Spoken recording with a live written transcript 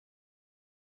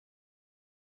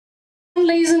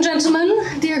Ladies and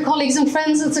gentlemen, dear colleagues and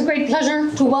friends, it's a great pleasure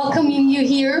to welcome you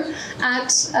here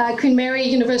at Queen Mary,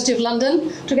 University of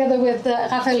London, together with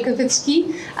Raphael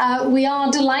Kaminsky. We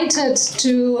are delighted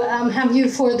to have you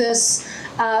for this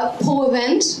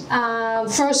pro-event,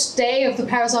 first day of the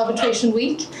Paris Arbitration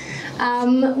Week.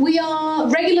 We are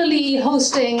regularly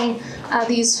hosting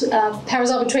these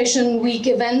Paris Arbitration Week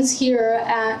events here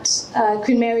at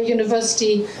Queen Mary,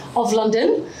 University of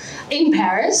London. In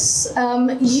Paris,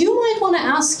 you might want to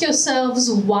ask yourselves,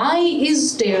 why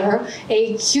is there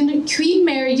a Queen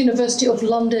Mary University of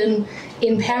London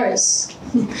in Paris?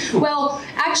 Well,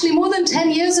 actually more than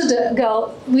 10 years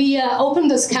ago, we opened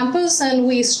this campus and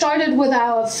we started with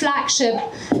our flagship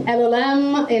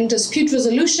LLM in dispute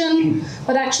resolution,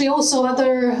 but actually also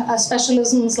other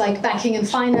specialisms like banking and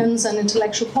finance and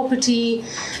intellectual property.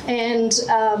 And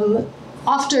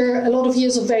after a lot of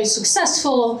years of very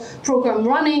successful program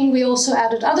running, we also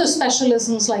added other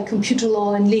specialisms like computer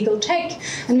law and legal tech.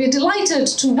 And we're delighted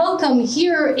to welcome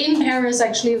here in Paris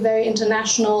actually a very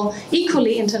international,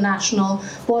 equally international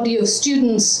body of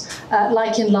students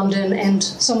like in London. And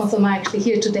some of them are actually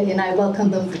here today, and I welcome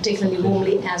them particularly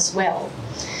warmly as well.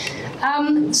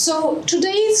 So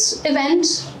today's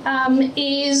event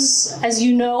is, as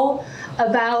you know,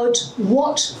 about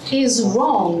what is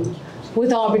wrong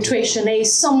with arbitration, a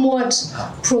somewhat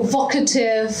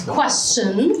provocative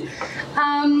question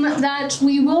that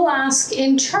we will ask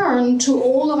in turn to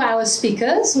all of our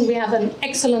speakers, and we have an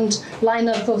excellent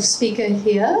lineup of speakers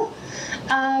here.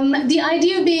 The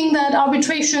idea being that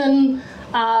arbitration,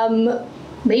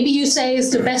 maybe you say,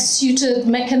 is the best suited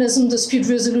mechanism, dispute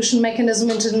resolution mechanism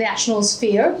in the international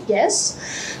sphere, yes.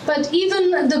 But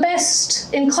even the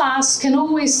best in class can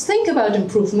always think about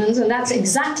improvements, and that's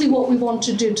exactly what we want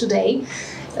to do today.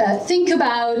 Think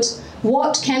about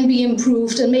what can be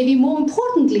improved, and maybe more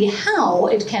importantly, how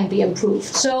it can be improved.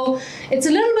 So it's a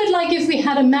little bit like if we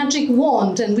had a magic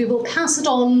wand and we will pass it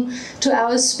on to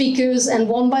our speakers, and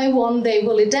one by one they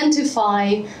will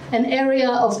identify an area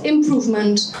of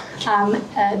improvement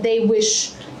they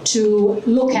wish to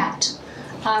look at.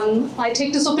 I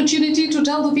take this opportunity to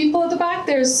tell the people at the back,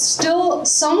 there's still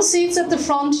some seats at the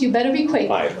front, you better be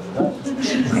quick.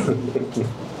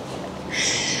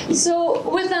 So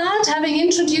with that, having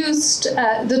introduced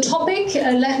the topic,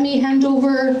 let me hand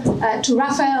over to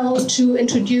Raphael to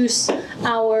introduce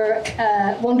our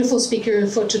wonderful speaker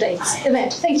for today's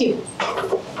event. Thank you.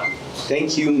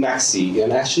 Thank you, Maxi.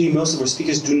 And actually, most of our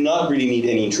speakers do not really need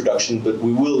any introduction, but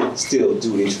we will still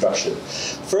do an introduction.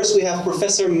 First, we have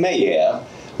Professor Scherer,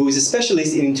 who is a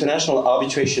specialist in international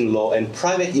arbitration law and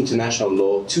private international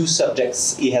law, two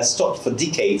subjects he has taught for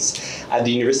decades at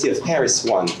the University of Paris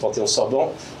 1,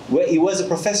 Panthéon-Sorbonne, where he was a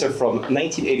professor from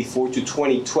 1984 to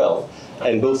 2012.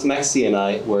 And both Maxi and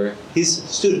I were his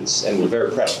students, and we're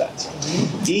very proud of that.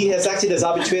 He has acted as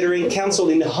arbitrator and counsel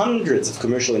in hundreds of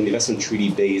commercial and investment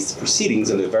treaty-based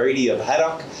proceedings under a variety of ad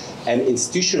hoc and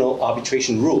institutional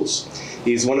arbitration rules.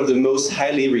 He is one of the most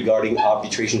highly regarded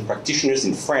arbitration practitioners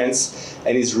in France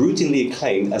and is routinely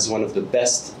acclaimed as one of the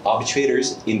best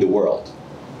arbitrators in the world.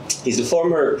 He's the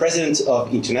former president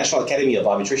of International Academy of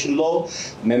Arbitration Law,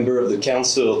 member of the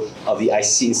Council of the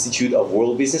ICC Institute of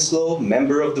World Business Law,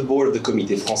 member of the board of the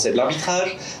Comité Français de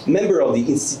l'Arbitrage, member of the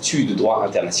Institut de Droit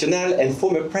International, and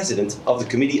former president of the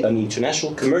Committee on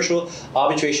International Commercial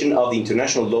Arbitration of the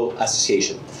International Law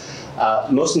Association.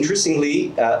 Most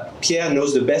interestingly, Pierre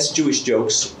knows the best Jewish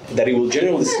jokes that he will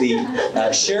generously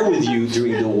share with you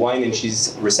during the wine and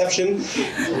cheese reception,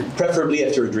 preferably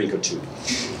after a drink or two.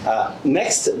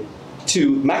 Next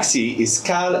to Maxi is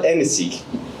Karl Hennessy.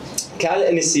 Karl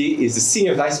Hennessy is the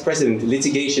Senior Vice President,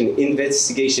 Litigation,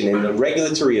 Investigation, and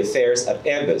Regulatory Affairs at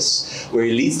Airbus, where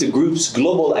he leads the group's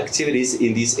global activities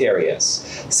in these areas.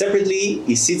 Separately,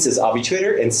 he sits as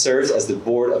arbitrator and serves as the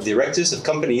board of directors of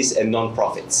companies and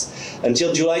non-profits.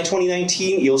 Until July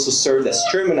 2019, he also served as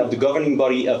chairman of the governing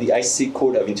body of the ICC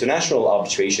Court of International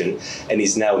Arbitration, and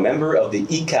is now a member of the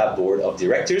ECAB board of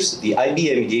directors, the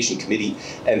IBM Mediation Committee,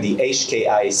 and the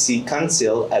HKIC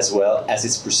Council, as well as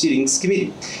its proceedings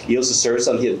committee. He also serves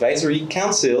on the advisory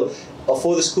council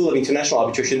for the School of International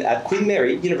Arbitration at Queen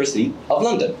Mary, University of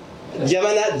London.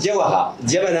 Diamana Diawara.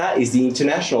 Diamana is the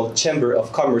International Chamber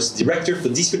of Commerce Director for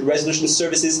Dispute Resolution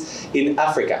Services in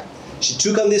Africa. She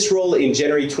took on this role in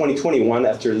January 2021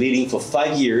 after leading for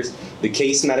 5 years the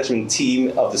case management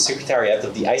team of the Secretariat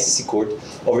of the ICC Court,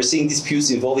 overseeing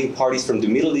disputes involving parties from the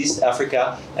Middle East,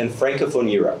 Africa, and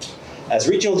Francophone Europe. As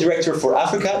Regional Director for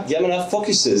Africa, Diamana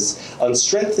focuses on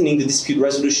strengthening the dispute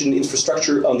resolution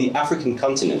infrastructure on the African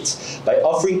continent by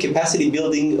offering capacity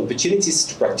building opportunities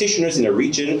to practitioners in a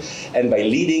region and by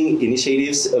leading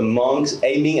initiatives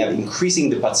aiming at increasing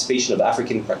the participation of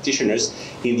African practitioners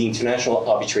in the international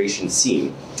arbitration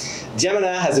scene.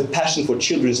 Diamana has a passion for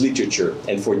children's literature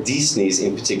and for Disney's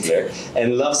in particular,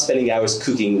 and loves spending hours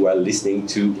cooking while listening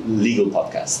to legal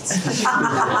podcasts.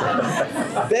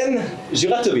 Ben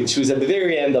Juratovic, who's at the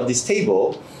very end of this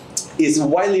table, is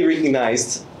widely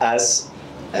recognized as,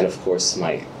 and of course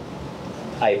my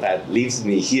iPad leaves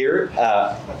me here,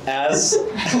 as,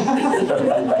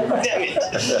 damn it,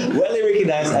 widely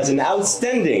recognized as an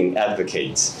outstanding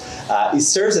advocate. He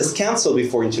serves as counsel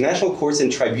before international courts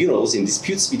and tribunals in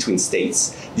disputes between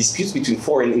states, disputes between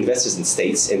foreign investors and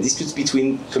states, and disputes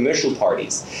between commercial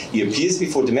parties. He appears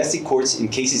before domestic courts in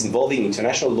cases involving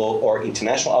international law or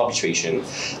international arbitration.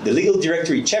 The legal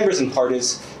directory Chambers and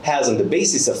Partners has, on the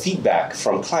basis of feedback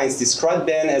from clients, described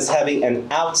Ben as having an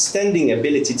outstanding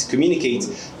ability to communicate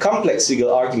complex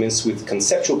legal arguments with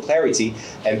conceptual clarity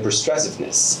and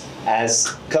persuasiveness,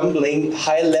 as coupling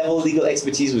high-level legal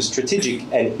expertise with strategic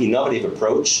and innovative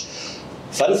approach.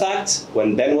 Fun fact,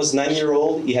 when Ben was 9 years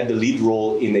old, he had the lead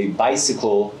role in a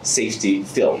bicycle safety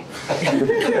film. I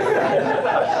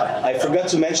forgot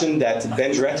to mention that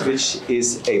Ben Juratovic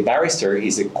is a barrister.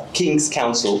 He's a King's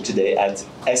Counsel today at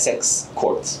Essex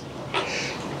Court.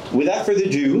 Without further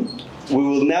ado, we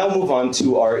will now move on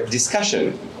to our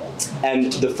discussion.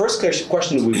 And the first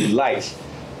question we would like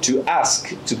to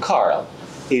ask to Carl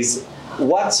is,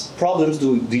 what problems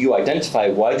do you identify?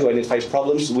 Why do you identify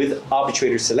problems with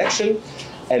arbitrator selection?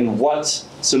 And what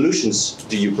solutions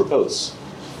do you propose?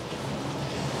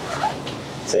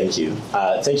 Thank you.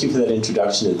 Thank you for that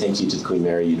introduction, and thank you to the Queen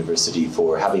Mary University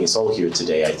for having us all here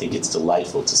today. I think it's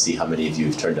delightful to see how many of you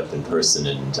have turned up in person,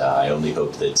 and I only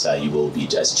hope that you will be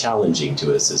as challenging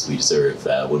to us as we deserve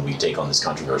when we take on this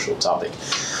controversial topic.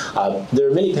 There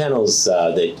are many panels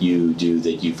that you do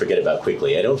that you forget about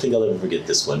quickly. I don't think I'll ever forget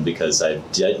this one, because I've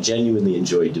genuinely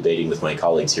enjoyed debating with my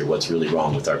colleagues here what's really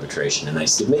wrong with arbitration. And I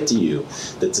submit to you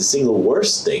that the single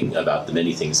worst thing about the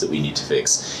many things that we need to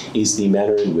fix is the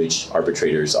manner in which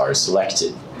arbitrators are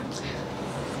selected.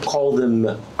 Call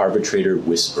them arbitrator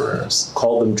whisperers,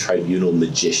 call them tribunal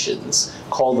magicians,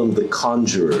 call them the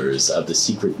conjurers of the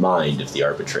secret mind of the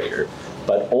arbitrator.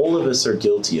 But all of us are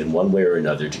guilty in one way or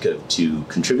another to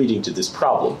contributing to this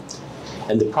problem.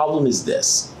 And the problem is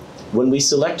this: when we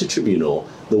select a tribunal,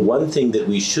 the one thing that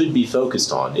we should be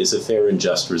focused on is a fair and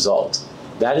just result.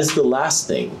 That is the last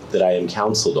thing that I am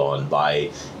counseled on by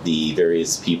the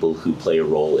various people who play a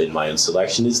role in my own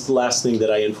selection. It's the last thing that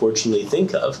I unfortunately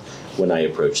think of when I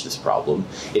approach this problem.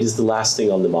 It is the last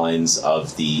thing on the minds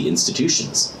of the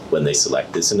institutions when they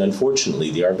select this, and unfortunately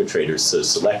the arbitrators so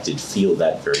selected feel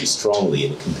that very strongly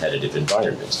in a competitive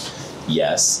environment.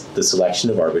 Yes, the selection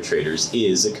of arbitrators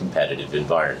is a competitive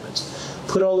environment.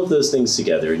 Put all of those things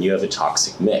together and you have a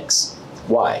toxic mix.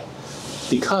 Why?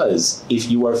 Because if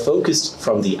you are focused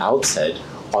from the outset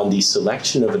on the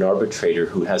selection of an arbitrator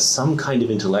who has some kind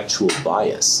of intellectual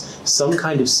bias, some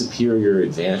kind of superior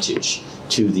advantage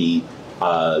to the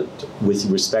with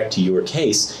respect to your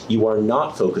case, you are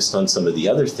not focused on some of the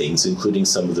other things, including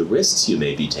some of the risks you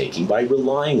may be taking by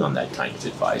relying on that kind of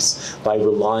advice, by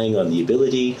relying on the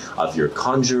ability of your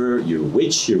conjurer, your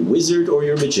witch, your wizard, or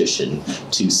your magician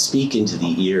to speak into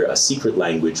the ear a secret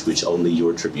language which only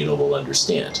your tribunal will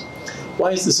understand.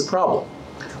 Why is this a problem?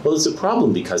 Well, it's a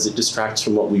problem because it distracts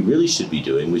from what we really should be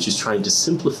doing, which is trying to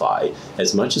simplify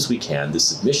as much as we can the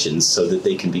submissions so that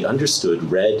they can be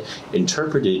understood, read,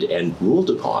 interpreted, and ruled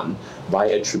upon by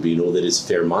a tribunal that is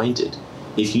fair-minded.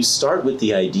 If you start with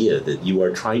the idea that you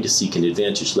are trying to seek an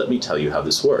advantage, let me tell you how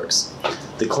this works.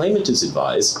 The claimant is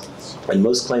advised, and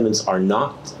most claimants are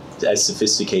not as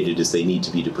sophisticated as they need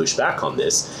to be to push back on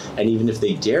this, and even if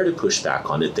they dare to push back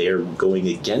on it, they are going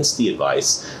against the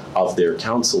advice of their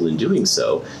counsel in doing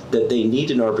so, that they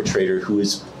need an arbitrator who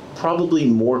is probably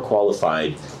more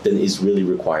qualified than is really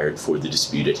required for the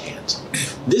dispute at hand.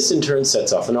 This in turn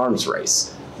sets off an arms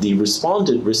race. The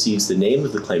respondent receives the name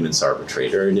of the claimant's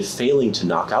arbitrator, and if failing to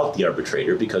knock out the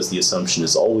arbitrator, because the assumption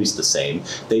is always the same,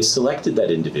 they've selected that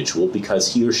individual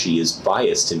because he or she is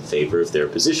biased in favor of their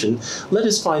position, let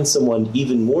us find someone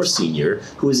even more senior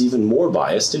who is even more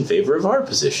biased in favor of our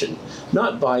position.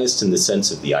 Not biased in the sense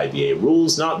of the IBA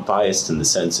rules, not biased in the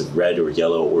sense of red or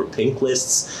yellow or pink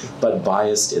lists, but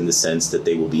biased in the sense that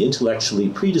they will be intellectually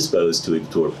predisposed to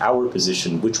absorb our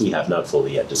position, which we have not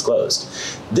fully yet disclosed.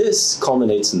 This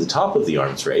culminates in the top of the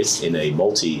arms race in a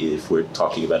if we're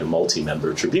talking about a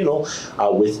multi-member tribunal,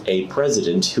 with a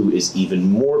president who is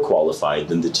even more qualified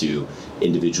than the two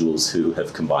individuals who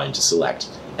have combined to select.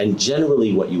 And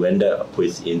generally what you end up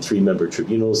with in 3-member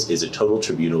tribunals is a total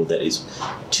tribunal that is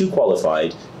too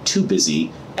qualified, too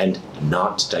busy, and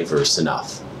not diverse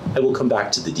enough. I will come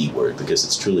back to the D word because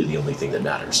it's truly the only thing that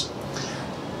matters.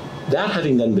 That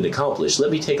having then been accomplished,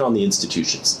 let me take on the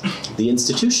institutions. The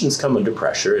institutions come under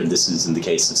pressure, and this is in the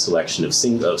case of selection of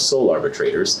sole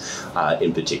arbitrators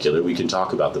in particular. We can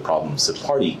talk about the problems of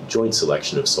party joint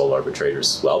selection of sole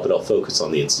arbitrators as well, but I'll focus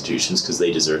on the institutions because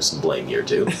they deserve some blame here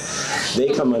too.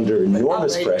 They come under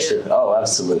enormous pressure. Oh,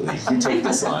 absolutely. You take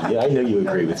this on. Yeah, I know you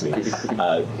agree with me.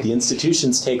 The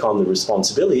institutions take on the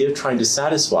responsibility of trying to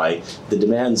satisfy the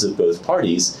demands of both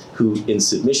parties, who in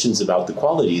submissions about the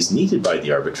qualities needed by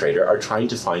the arbitrator are trying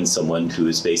to find someone who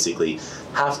is basically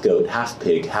half goat, half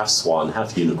pig, half swan,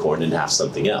 half unicorn, and half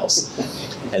something else.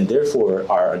 And therefore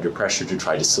are under pressure to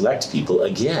try to select people,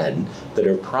 again, that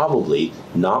are probably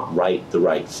not the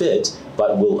right fit,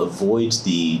 but will avoid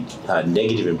the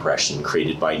negative impression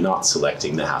created by not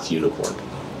selecting the half unicorn.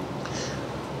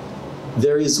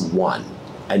 There is one,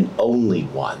 and only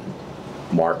one,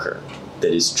 marker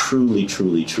that is truly,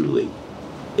 truly, truly,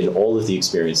 in all of the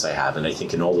experience I have, and I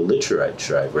think in all the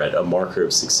literature I've read, a marker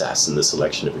of success in the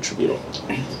selection of a tribunal,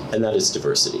 and that is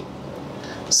diversity.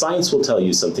 Science will tell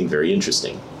you something very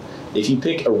interesting. If you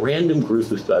pick a random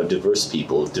group of diverse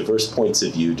people, diverse points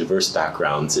of view, diverse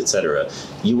backgrounds, etc.,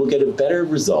 you will get a better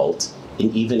result in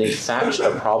even a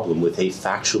problem with a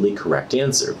factually correct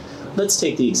answer. Let's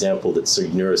take the example that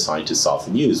neuroscientists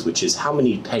often use, which is how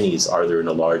many pennies are there in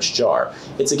a large jar?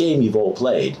 It's a game you've all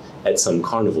played at some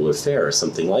carnival or fair or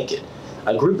something like it.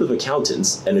 A group of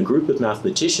accountants and a group of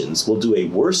mathematicians will do a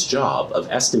worse job of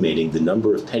estimating the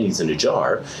number of pennies in a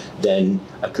jar than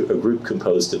a group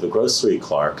composed of a grocery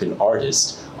clerk, an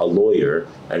artist, a lawyer,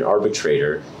 an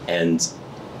arbitrator, and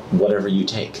whatever you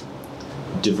take.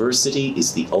 Diversity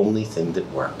is the only thing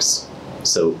that works.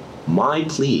 So my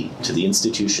plea to the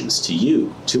institutions, to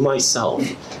you, to myself,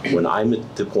 when I'm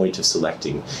at the point of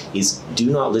selecting, is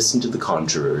do not listen to the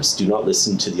conjurers, do not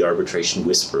listen to the arbitration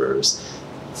whisperers.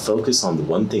 Focus on the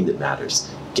one thing that matters.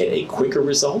 Get a quicker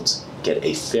result, get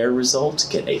a fair result,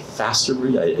 get a faster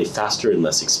and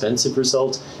less expensive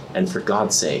result, and for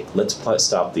God's sake, let's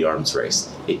stop the arms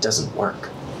race. It doesn't work.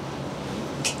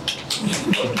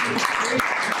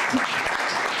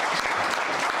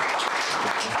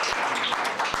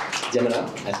 Demona,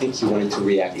 I think you wanted to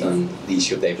react on the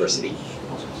issue of diversity.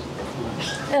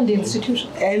 And the institutions.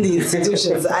 And the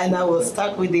institutions. And I will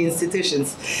start with the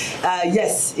institutions.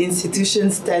 Yes,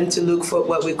 institutions tend to look for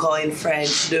what we call in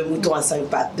French the mouton à cinq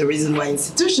pattes. The reason why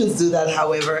institutions do that,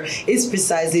 however, is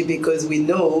precisely because we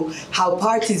know how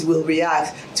parties will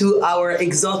react to our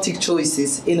exotic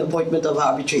choices in appointment of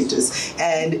arbitrators.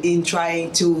 And in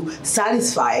trying to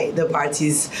satisfy the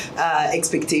parties'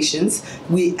 expectations,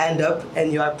 we end up,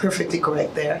 and you are perfectly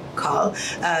correct there, Carl,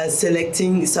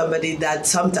 selecting somebody that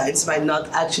sometimes might not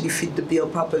actually fit the bill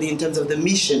properly in terms of the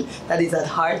mission that is at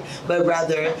heart, but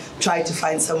rather try to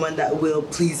find someone that will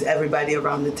please everybody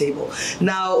around the table.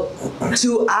 Now,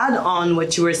 to add on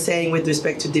what you were saying with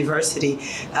respect to diversity,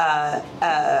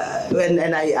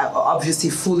 and I obviously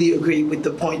fully agree with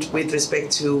the point with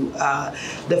respect to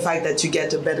the fact that you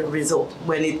get a better result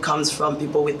when it comes from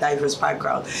people with diverse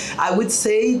background. I would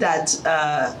say that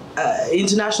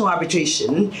international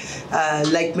arbitration,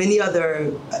 like many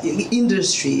other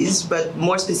industries, but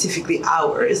more specifically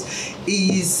ours,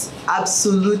 is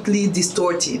absolutely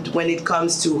distorted when it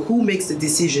comes to who makes the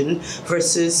decision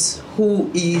versus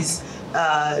who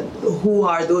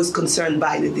are those concerned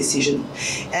by the decision.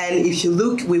 And if you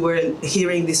look, we were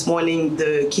hearing this morning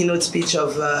the keynote speech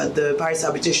of the Paris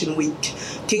Arbitration Week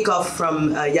kickoff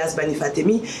from Yas Bani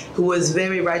Fatemi, who was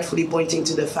very rightfully pointing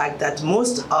to the fact that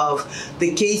most of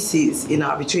the cases in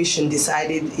arbitration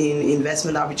decided in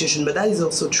investment arbitration, but that is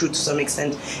also true to some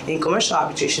extent in commercial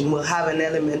arbitration, will have an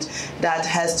element that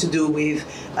has to do with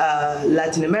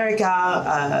Latin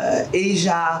America,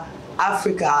 Asia,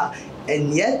 Africa,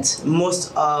 and yet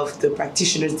most of the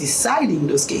practitioners deciding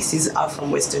those cases are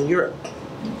from Western Europe.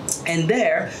 And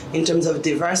there, in terms of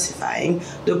diversifying,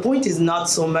 the point is not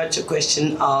so much a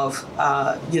question of,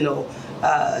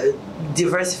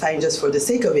 diversifying just for the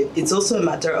sake of it. It's also a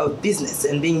matter of business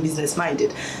and being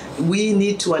business-minded. We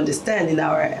need to understand in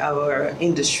our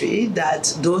industry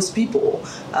that those people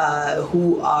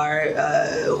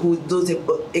those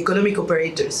economic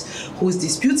operators whose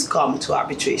disputes come to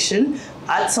arbitration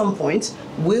at some point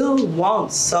will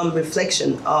want some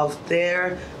reflection of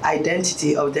their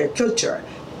identity, of their culture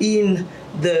in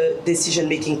the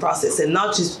decision-making process, and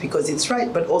not just because it's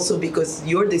right, but also because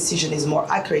your decision is more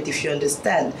accurate if you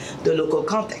understand the local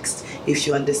context, if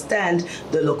you understand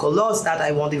the local laws. That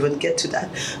I won't even get to that,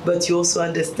 but you also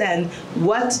understand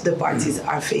what the parties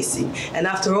are facing. And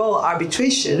after all,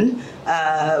 arbitration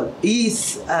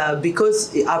is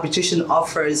because arbitration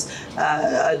offers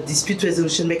a dispute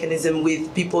resolution mechanism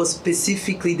with people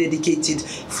specifically dedicated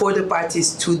for the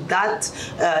parties to that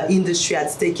industry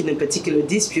at stake in a particular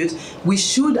dispute. We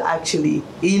should actually,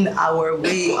 in our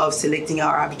way of selecting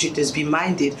our arbitrators, be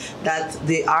minded that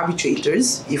the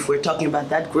arbitrators, if we're talking about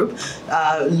that group,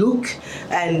 look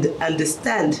and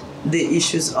understand the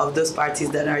issues of those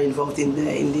parties that are involved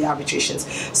in the arbitrations.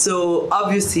 So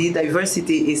obviously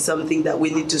diversity is something that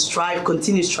we need to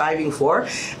continue striving for.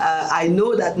 I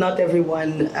know that not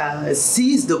everyone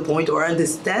sees the point or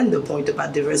understand the point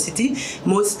about diversity.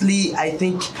 Mostly, I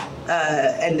think,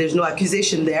 and there's no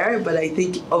accusation there, but I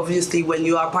think obviously when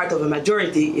you are part of a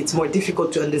majority, it's more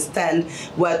difficult to understand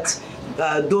what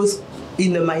those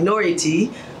in the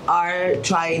minority are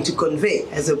trying to convey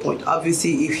as a point.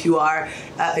 Obviously, if you are,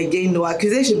 again, no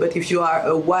accusation, but if you are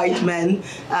a white man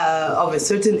of a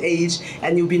certain age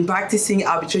and you've been practicing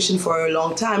arbitration for a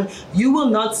long time, you will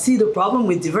not see the problem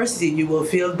with diversity. You will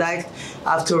feel that,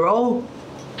 after all,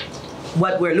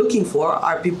 what we're looking for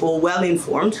are people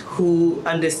well-informed, who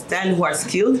understand, who are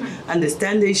skilled,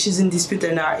 understand the issues in dispute,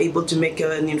 and are able to make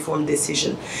an informed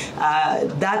decision.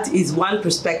 That is one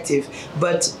perspective,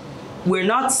 but we're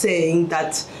not saying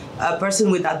that a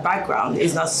person with that background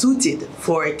is not suited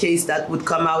for a case that would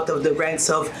come out of the ranks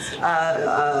of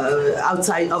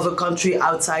outside of a country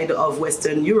outside of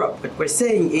Western Europe. What we're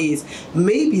saying is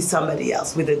maybe somebody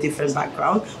else with a different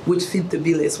background would fit the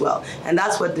bill as well. And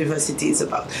that's what diversity is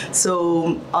about.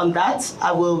 So on that,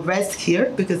 I will rest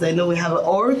here because I know we have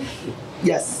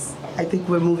yes, I think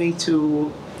we're moving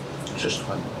to... Just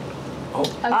one.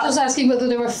 I was just asking whether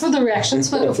there were further reactions,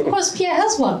 but of course Pierre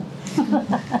has one.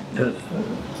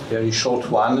 Very short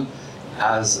one.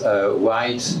 As a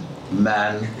white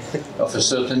man of a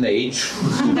certain age,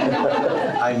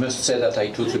 I must say that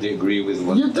I totally agree with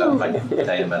what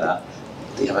Teynier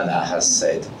has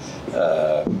said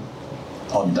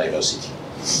on diversity.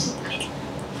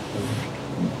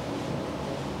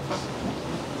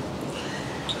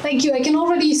 Thank you. I can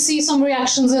already see some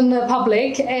reactions in the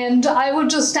public, and I would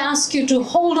just ask you to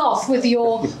hold off with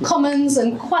your comments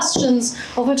and questions,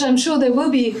 of which I'm sure there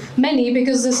will be many,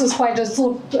 because this is quite a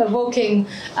thought-provoking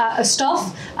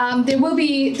stuff. There will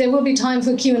be time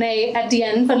for Q&A at the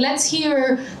end, but let's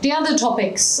hear the other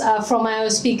topics from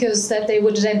our speakers that they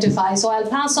would identify. So I'll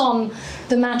pass on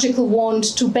the magical wand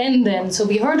to Ben then. So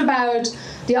we heard about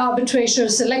the arbitration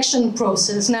selection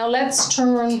process. Now let's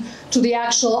turn to the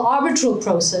actual arbitral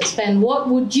process. Ben, what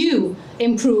would you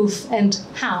improve and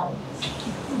how?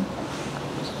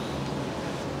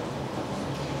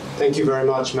 Thank you very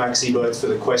much, Maxi, both for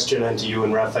the question and to you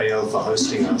and Raphael for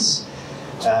hosting us.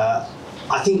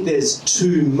 I think there's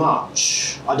too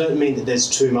much. I don't mean that there's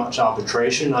too much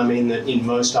arbitration. I mean that in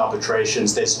most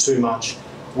arbitrations there's too much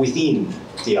within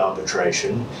the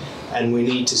arbitration, and we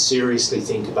need to seriously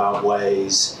think about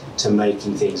ways to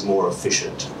making things more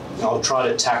efficient. I'll try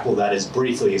to tackle that as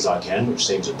briefly as I can, which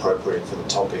seems appropriate for the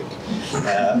topic,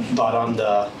 but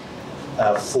under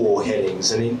 4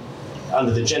 headings. And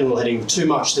under the general heading of too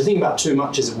much, the thing about too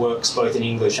much is it works both in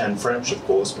English and French, of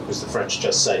course, because the French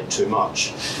just say too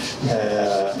much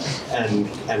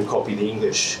and copy the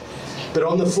English. But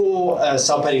on the 4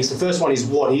 subheadings, the first one is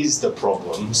what is the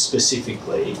problem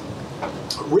specifically?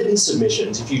 Written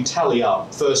submissions, if you tally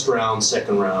up first round,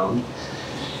 second round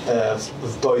of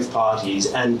both parties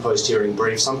and post-hearing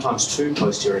briefs, sometimes 2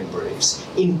 post-hearing briefs,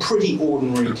 in pretty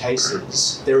ordinary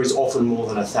cases, there is often more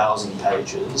than 1,000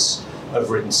 pages of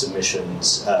written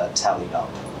submissions tallied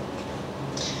up.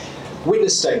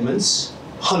 Witness statements,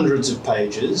 hundreds of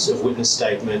pages of witness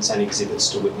statements and exhibits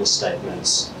to witness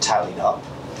statements tallied up.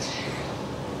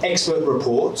 Expert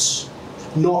reports,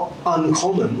 not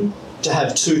uncommon to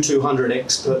have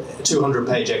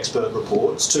 200-page expert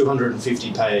reports,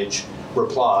 250-page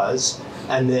replies,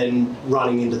 and then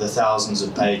running into the thousands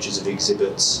of pages of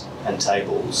exhibits and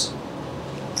tables.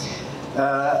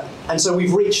 And so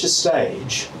we've reached a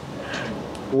stage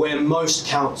where most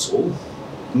counsel,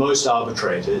 most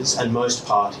arbitrators, and most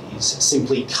parties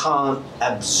simply can't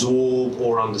absorb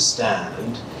or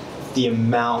understand the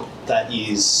amount that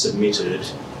is submitted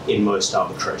in most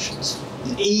arbitrations.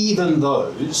 Even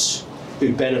those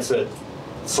who benefit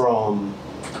from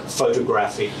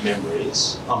photographic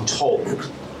memories, I'm told,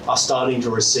 are starting to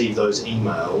receive those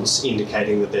emails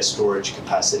indicating that their storage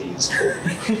capacity is full.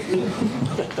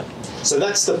 So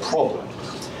that's the problem.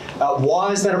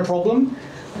 Why is that a problem?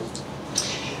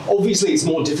 Obviously, it's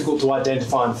more difficult to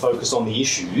identify and focus on the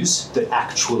issues that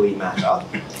actually matter.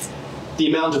 The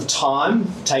amount of time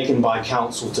taken by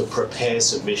counsel to prepare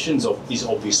submissions is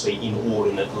obviously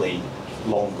inordinately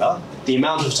longer. The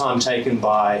amount of time taken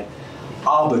by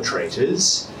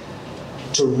arbitrators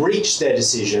to reach their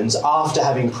decisions after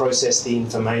having processed the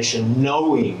information,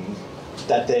 knowing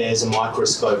that there's a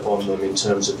microscope on them in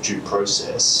terms of due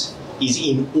process, is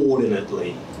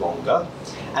inordinately longer.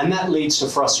 And that leads to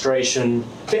frustration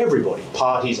for everybody,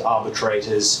 parties,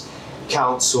 arbitrators,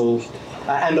 counsel,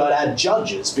 and I'd add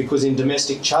judges, because in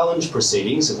domestic challenge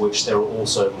proceedings, of which there are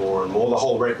also more and more, the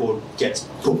whole record gets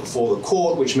put before the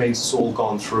court, which means it's all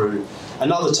gone through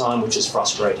another time, which is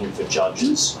frustrating for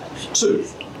judges too.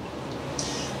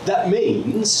 That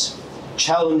means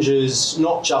challenges,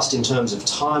 not just in terms of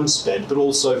time spent, but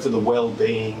also for the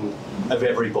well-being of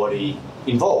everybody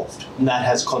involved. And that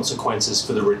has consequences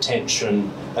for the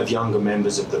retention of younger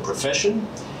members of the profession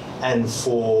and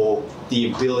for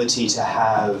the ability to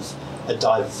have a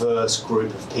diverse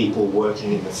group of people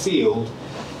working in the field,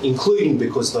 including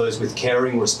because those with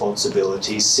caring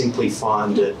responsibilities simply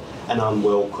find it an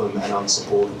unwelcome and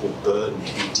unsupportable burden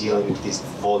to be dealing with this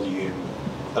volume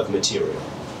of material.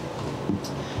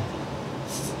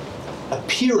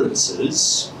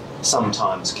 Appearances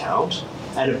sometimes count,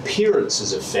 and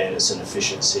appearances of fairness and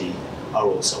efficiency are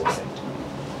also affected.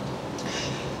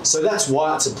 So that's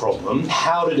why it's a problem.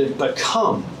 How did it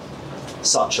become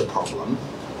such a problem?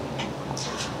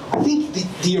 I think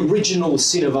the original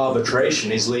sin of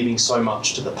arbitration is leaving so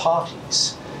much to the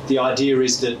parties. The idea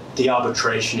is that the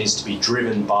arbitration is to be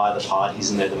driven by the parties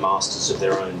and they're the masters of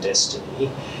their own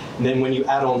destiny. And then when you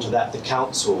add on to that the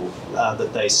counsel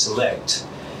that they select,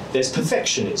 there's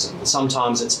perfectionism. And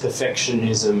sometimes it's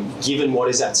perfectionism given what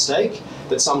is at stake,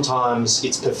 but sometimes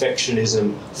it's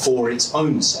perfectionism for its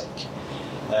own sake.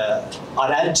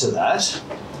 I'd add to that,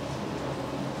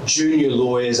 junior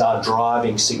lawyers are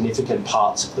driving significant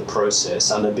parts of the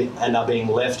process and are being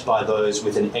left by those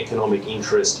with an economic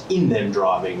interest in them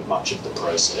driving much of the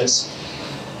process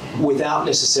without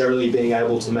necessarily being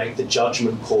able to make the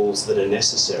judgment calls that are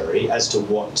necessary as to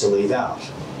what to leave out.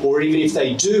 Or even if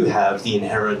they do have the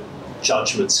inherent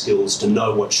judgment skills to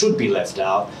know what should be left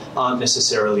out, aren't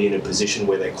necessarily in a position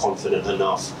where they're confident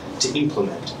enough to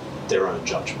implement their own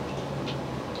judgment.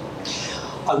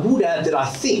 I would add that I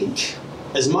think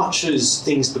as much as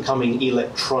things becoming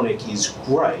electronic is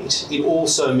great, it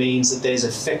also means that there's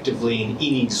effectively an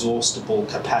inexhaustible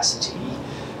capacity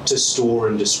to store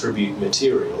and distribute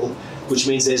material, which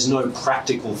means there's no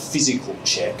practical physical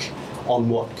check on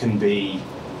what can be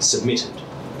submitted.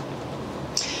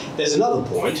 There's another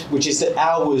point, which is that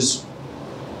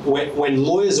when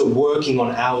lawyers are working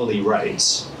on hourly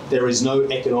rates, there is no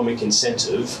economic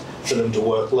incentive for them to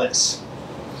work less.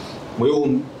 We all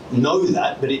know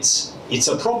that, but it's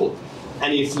a problem.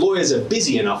 And if lawyers are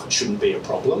busy enough, it shouldn't be a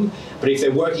problem. But if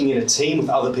they're working in a team with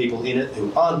other people in it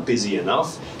who aren't busy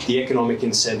enough, the economic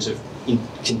incentive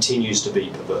continues to be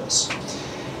perverse.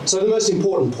 So the most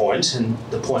important point, and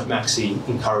the point Maxi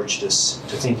encouraged us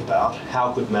to think about,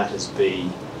 how could matters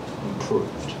be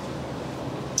improved?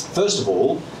 First of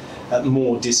all,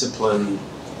 more discipline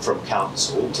from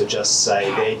counsel to just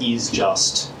say there is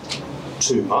just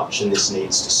too much and this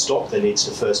needs to stop. There needs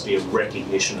to first be a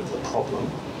recognition of the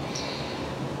problem.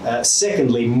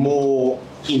 Secondly, more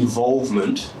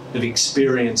involvement of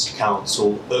experienced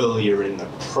counsel earlier in the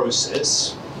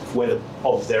process, whether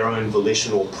of their own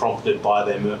volition or prompted by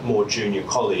their more junior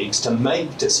colleagues, to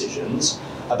make decisions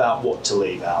about what to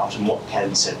leave out and what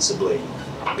can sensibly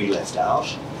be left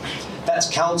out. That's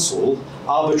counsel.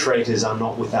 Arbitrators are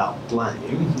not without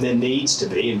blame. There needs to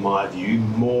be, in my view,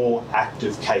 more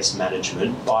active case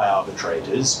management by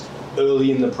arbitrators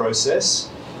early in the process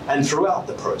and throughout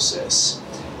the process.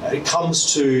 It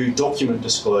comes to document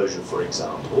disclosure, for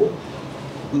example.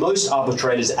 Most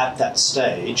arbitrators at that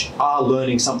stage are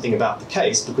learning something about the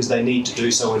case because they need to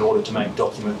do so in order to make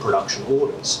document production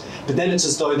orders. But then it's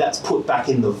as though that's put back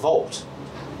in the vault,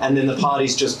 and then the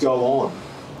parties just go on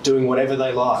doing whatever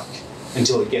they like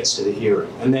until it gets to the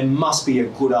hearing. And there must be a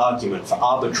good argument for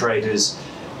arbitrators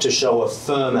to show a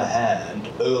firmer hand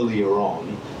earlier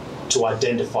on to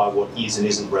identify what is and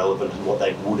isn't relevant and what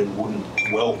they would and wouldn't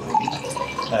welcome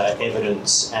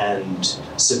evidence and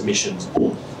submissions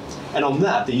on. And on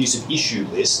that, the use of issue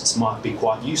lists might be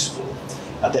quite useful.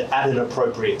 That at an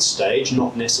appropriate stage,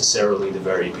 not necessarily the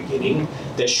very beginning,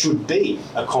 there should be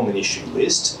a common issue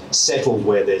list settled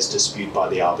where there's dispute by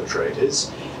the arbitrators,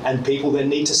 and people then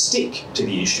need to stick to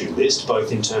the issue list,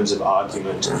 both in terms of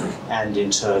argument and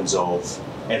in terms of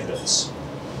evidence.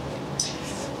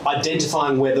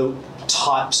 identifying whether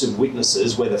types of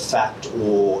witnesses, whether fact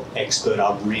or expert,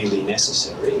 are really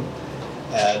necessary.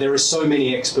 There are so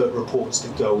many expert reports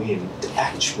that go in that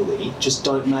actually just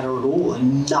don't matter at all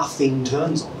and nothing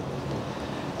turns on them.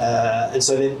 And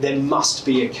so there must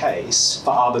be a case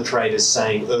for arbitrators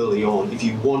saying early on, if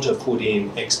you want to put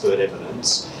in expert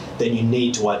evidence, then you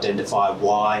need to identify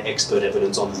why expert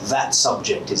evidence on that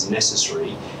subject is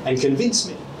necessary and convince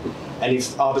me. And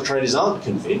if arbitrators aren't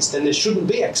convinced, then there shouldn't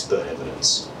be expert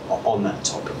evidence on that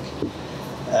topic.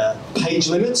 Page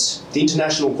limits. The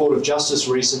International Court of Justice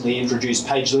recently introduced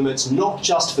page limits not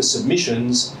just for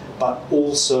submissions, but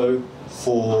also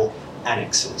for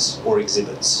annexes or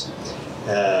exhibits.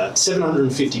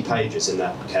 750 pages in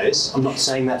that case. I'm not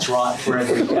saying that's right for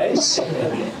every case.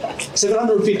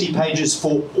 750 pages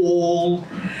for all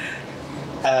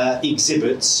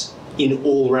exhibits in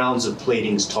all rounds of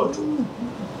pleadings total.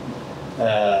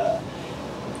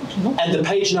 And the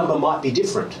page number might be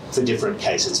different for different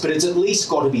cases, but it's at least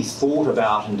got to be thought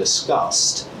about and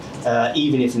discussed,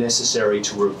 even if necessary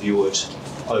to review it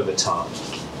over time.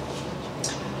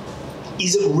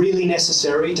 Is it really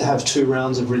necessary to have 2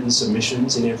 rounds of written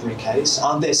submissions in every case?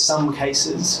 Aren't there some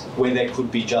cases where there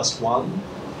could be just one?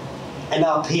 And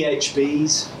are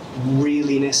PHBs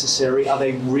really necessary? Are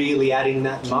they really adding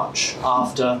that much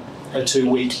after a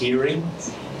 2-week hearing?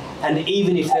 And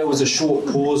even if there was a short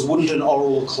pause, wouldn't an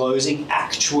oral closing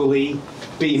actually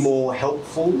be more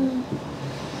helpful?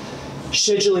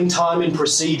 Scheduling time in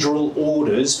procedural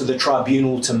orders for the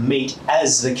tribunal to meet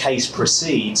as the case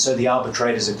proceeds, so the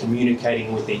arbitrators are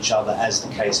communicating with each other as the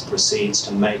case proceeds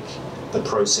to make the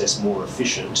process more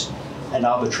efficient, and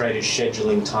arbitrators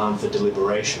scheduling time for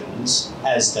deliberations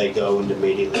as they go and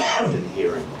immediately after the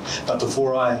hearing. But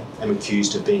before I am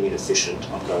accused of being inefficient,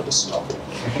 I'm going to stop.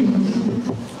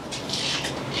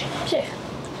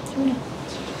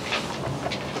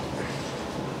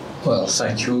 Well,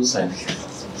 thank you.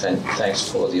 Thanks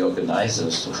for the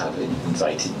organizers to have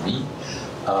invited me.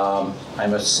 I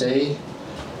must say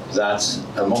that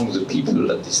among the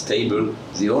people at this table,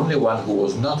 the only one who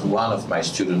was not one of my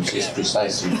students is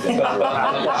precisely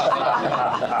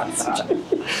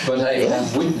But I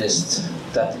have witnessed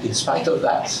that in spite of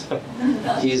that,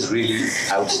 he is really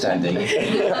outstanding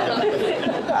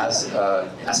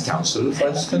as counsel, for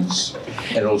instance,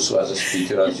 and also as a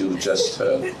speaker, as you just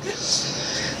heard.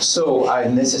 So I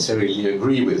necessarily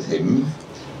agree with him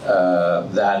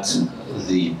that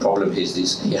the problem he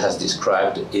has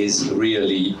described is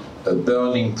really a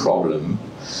burning problem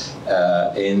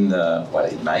in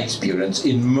my experience.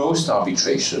 In most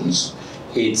arbitrations,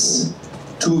 it's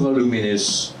too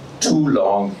voluminous, too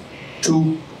long,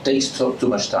 takes too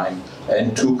much time,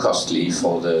 and too costly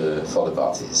for the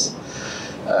parties.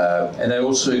 And I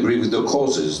also agree with the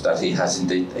causes that he has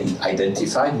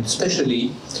identified,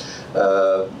 especially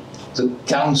the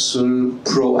counsel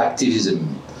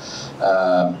pro-activism,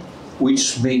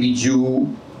 which may be due,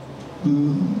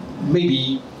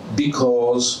 maybe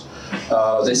because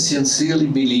they sincerely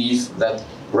believe that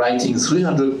writing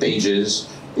 300 pages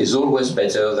is always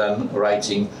better than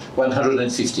writing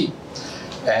 150.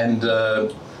 And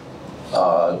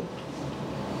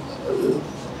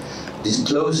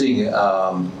disclosing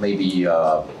maybe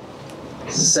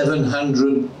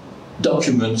 700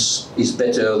 documents is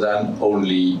better than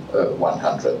only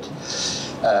 100.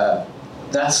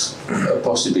 That's a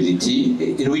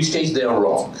possibility, in which case they are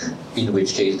wrong. In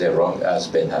which case they're wrong, as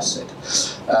Ben has said.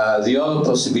 The other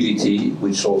possibility,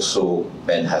 which also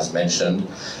Ben has mentioned,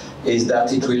 is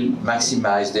that it will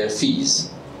maximize their fees.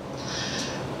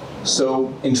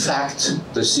 So, in fact,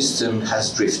 the system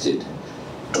has drifted.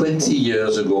 20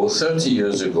 years ago, 30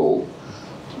 years ago,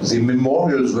 the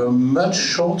memorials were much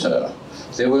shorter.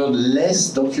 There were less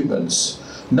documents,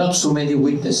 not so many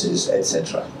witnesses,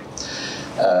 etc.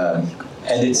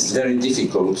 And it's very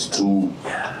difficult to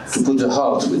put a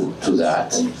halt to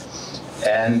that.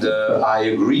 And I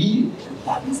agree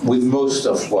with most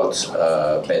of what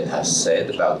Ben has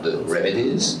said about the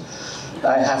remedies.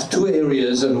 I have 2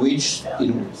 areas on which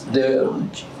there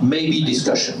may be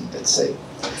discussion, let's say.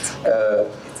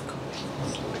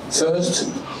 First,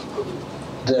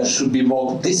 there should be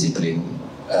more discipline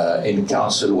in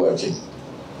counsel working.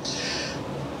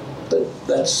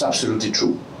 That's absolutely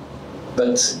true.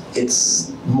 But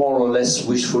it's more or less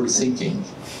wishful thinking,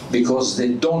 because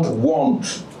they don't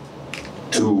want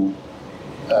to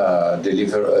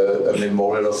deliver a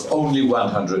memorial of only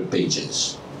 100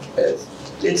 pages.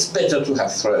 It's better to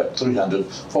have 300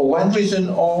 for one reason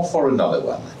or for another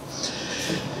one.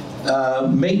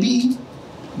 Maybe,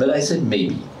 but I said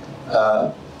maybe,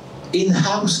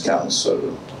 in-house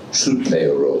counsel should play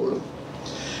a role,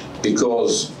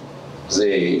 because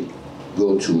They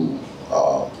go to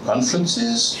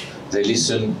conferences, they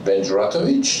listen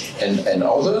Benjuratovich and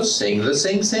others saying the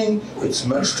same thing. It's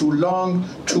much too long,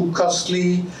 too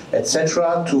costly,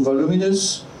 etc., too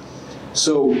voluminous.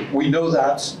 So we know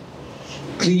that.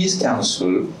 Please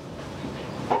counsel,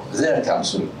 their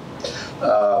counsel,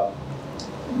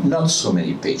 not so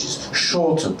many pages,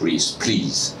 shorter briefs,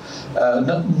 please.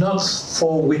 Not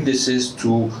for witnesses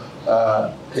to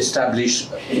establish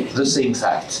the same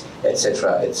fact,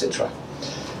 etc., etc.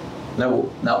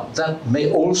 Now that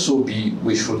may also be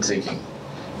wishful thinking,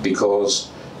 because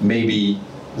maybe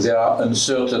they are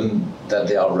uncertain that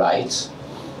they are right,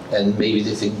 and maybe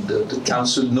they think the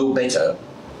council know better,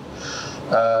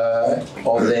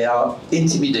 or they are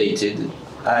intimidated.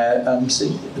 I'm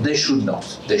saying they should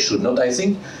not. They should not. I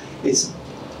think it's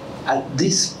at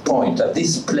this point, at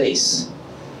this place,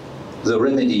 the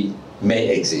remedy may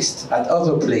exist. At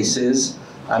other places,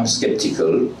 I'm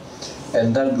skeptical.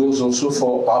 And that goes also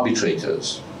for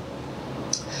arbitrators.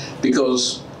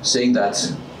 Because saying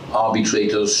that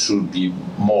arbitrators should be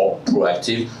more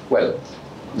proactive, well,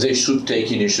 they should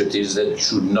take initiatives that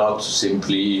should not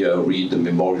simply read the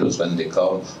memorials when they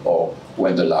come or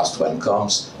when the last one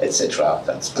comes, etc.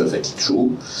 That's perfectly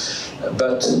true.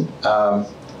 But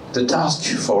the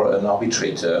task for an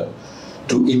arbitrator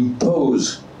to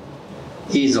impose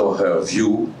his or her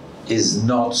view is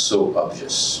not so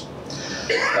obvious.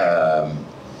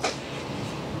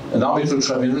 An arbitral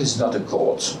tribunal is not a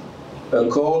court. A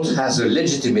court has a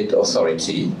legitimate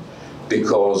authority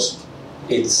because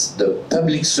it's the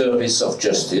public service of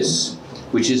justice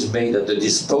which is made at the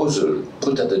disposal,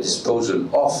 put at the disposal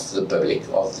of the public,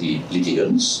 of the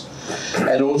litigants,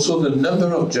 and also the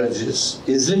number of judges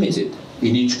is limited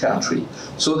in each country.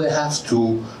 So they have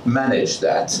to manage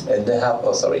that, and they have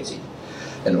authority.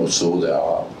 And also there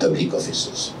are public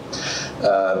officers.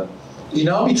 In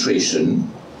arbitration,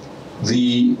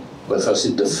 it's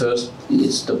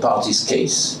the party's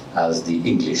case, as the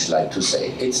English like to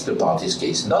say. It's the party's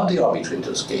case, not the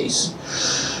arbitrator's case.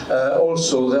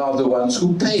 Also, they are the ones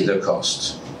who pay the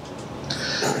cost.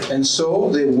 And so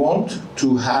they want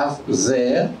to have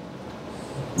their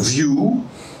view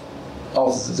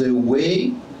of the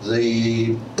way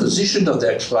the position of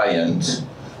their client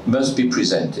must be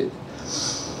presented.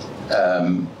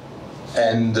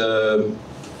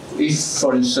 If,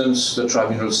 for instance, the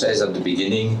tribunal says at the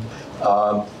beginning,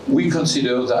 we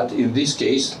consider that in this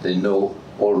case, they know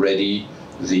already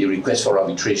the request for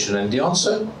arbitration and the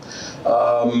answer.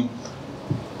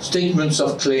 Statements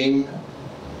of claim,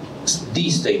 the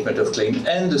statement of claim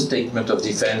and the statement of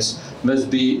defense must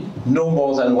be no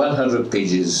more than 100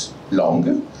 pages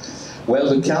long. Well,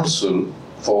 the counsel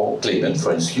for claimant,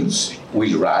 for instance,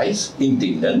 will rise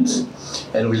indignant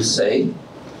and will say,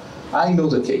 I know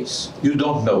the case, you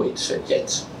don't know it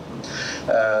yet.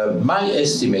 My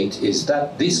estimate is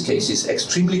that this case is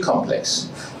extremely complex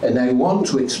and I want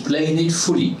to explain it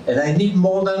fully and I need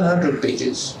more than 100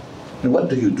 pages. And what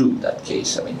do you do in that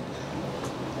case? I mean,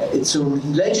 it's a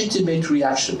legitimate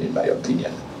reaction in my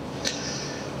opinion.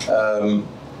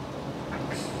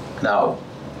 Now,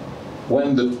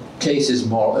 when the case is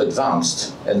more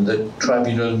advanced and the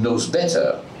tribunal knows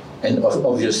better, and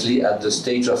obviously at the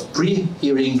stage of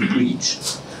pre-hearing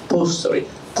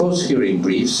post-hearing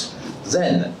briefs,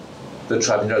 then the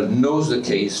tribunal knows the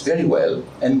case very well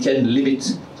and can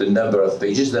limit the number of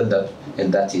pages, and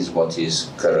that is what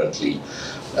is currently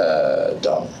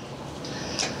done.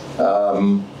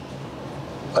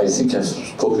 I think I've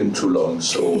spoken too long,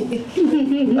 so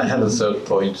I have a third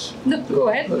point. No, go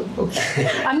ahead.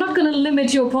 Okay. I'm not going to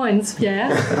limit your points, Pierre.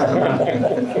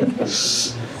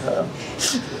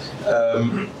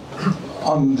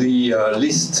 On the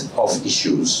list of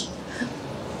issues,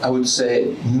 I would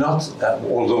say not,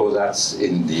 although that's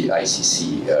in the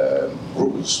ICC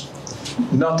rules,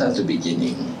 not at the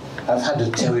beginning. I've had a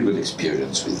terrible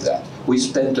experience with that. We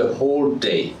spent a whole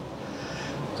day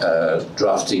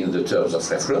drafting the terms of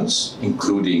reference,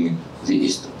 including the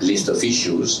list of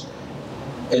issues,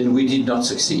 and we did not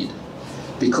succeed.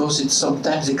 Because it's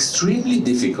sometimes extremely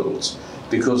difficult,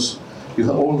 because you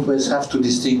always have to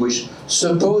distinguish,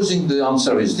 supposing the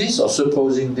answer is this, or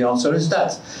supposing the answer is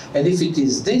that. And if it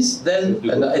is this, then,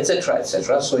 etc.,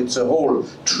 etc. So it's a whole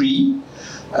tree,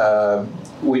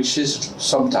 which is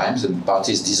sometimes, and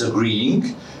parties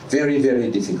disagreeing, very,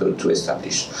 very difficult to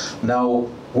establish. Now,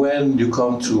 when you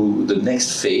come to the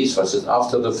next phase, for instance,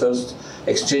 after the first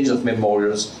exchange of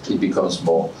memorials, it becomes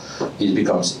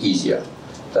easier.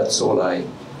 That's all I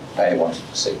wanted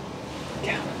to say.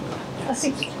 Yeah.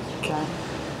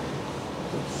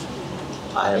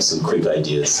 I have some quick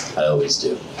ideas. I always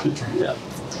do. Yeah.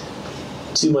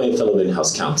 To my fellow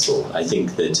in-house counsel, I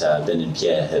think that Ben and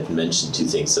Pierre have mentioned two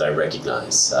things that I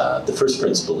recognize. The first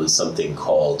principle is something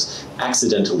called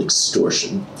accidental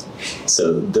extortion.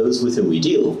 So those with whom we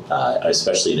deal,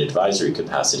 especially in advisory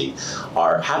capacity,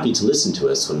 are happy to listen to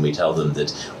us when we tell them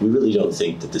that we really don't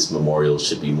think that this memorial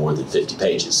should be more than 50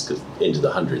 pages, because into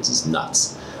the hundreds is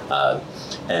nuts.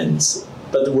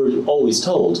 But we're always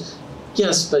told,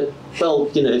 yes, but, well,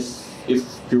 you know,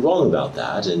 if you're wrong about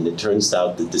that, and it turns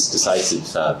out that this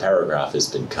decisive paragraph has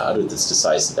been cut, or this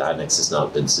decisive annex has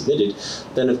not been submitted,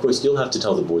 then of course you'll have to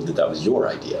tell the board that that was your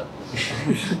idea,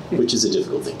 which is a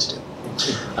difficult thing to do.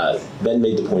 Ben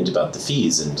made the point about the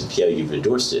fees, and Pierre, you've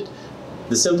endorsed it.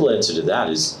 The simple answer to that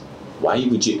is, why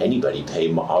would anybody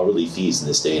pay hourly fees in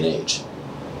this day and age?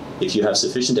 If you have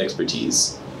sufficient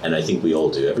expertise, and I think we all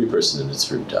do, every person in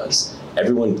this room does,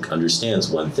 everyone understands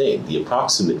one thing: the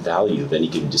approximate value of any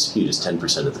given dispute is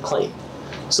 10% of the claim.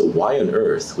 So why on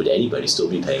earth would anybody still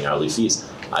be paying hourly fees?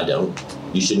 I don't.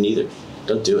 You shouldn't either.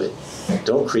 Don't do it.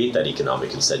 Don't create that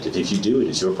economic incentive. If you do, it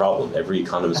is your problem. Every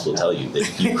economist will tell you that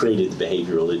if you created the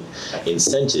behavioral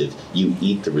incentive, you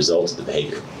eat the result of the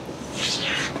behavior.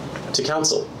 To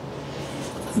counsel,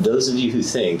 those of you who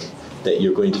think that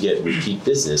you're going to get repeat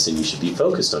business and you should be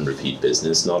focused on repeat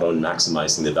business, not on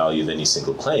maximizing the value of any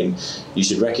single claim, you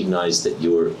should recognize that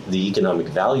the economic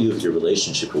value of your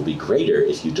relationship will be greater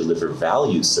if you deliver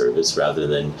value service rather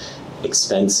than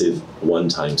expensive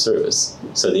one-time service.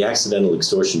 So the accidental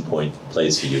extortion point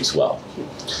plays for you as well.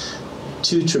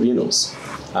 To tribunals.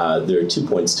 There are 2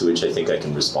 points to which I think I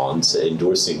can respond,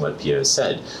 endorsing what Pierre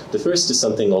said. The first is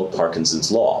something called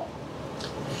Parkinson's law.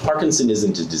 Parkinson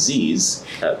isn't a disease.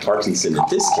 Parkinson, in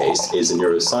this case, is a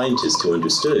neuroscientist who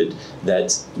understood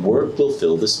that work will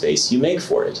fill the space you make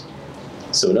for it.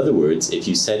 So in other words, if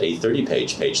you set a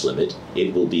 30-page limit,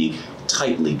 it will be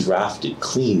tightly drafted,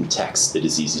 clean text that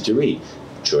is easy to read.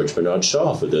 George Bernard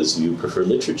Shaw, for those of you who prefer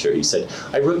literature, he said,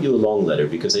 I wrote you a long letter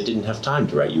because I didn't have time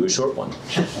to write you a short one.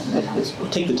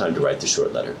 Take the time to write the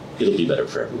short letter. It'll be better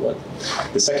for everyone.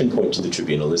 The second point to the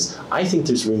tribunal is, I think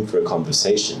there's room for a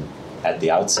conversation at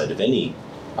the outset of any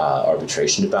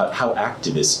arbitration about how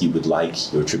activist you would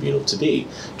like your tribunal to be.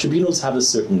 Tribunals have a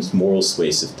certain moral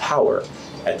suasive power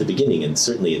at the beginning and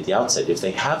certainly at the outset. If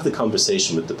they have the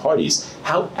conversation with the parties,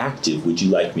 how active would you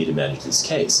like me to manage this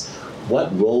case?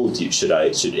 What role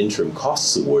should interim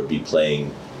costs award be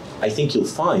playing? I think you'll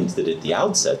find that at the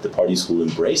outset, the parties will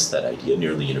embrace that idea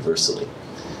nearly universally.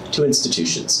 To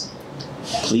institutions.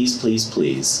 Please, please,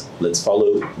 please, let's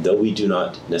follow, though we do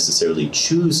not necessarily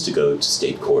choose to go to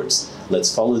state courts,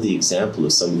 let's follow the example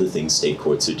of some of the things state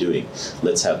courts are doing.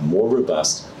 Let's have more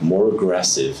robust, more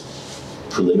aggressive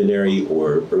preliminary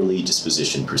or early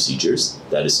disposition procedures.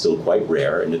 That is still quite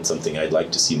rare, and it's something I'd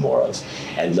like to see more of.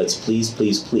 And let's please,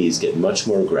 please, please get much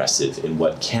more aggressive in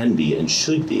what can be and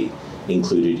should be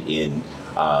included in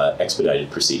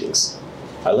expedited proceedings.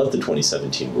 I love the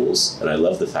 2017 rules, and I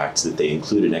love the fact that they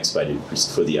include an expedited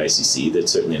for the ICC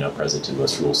that's certainly not present in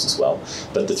most rules as well.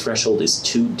 But the threshold is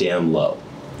too damn low,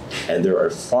 and there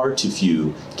are far too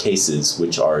few cases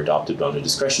which are adopted on a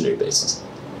discretionary basis.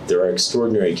 There are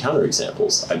extraordinary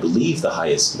counterexamples. I believe the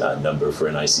highest number for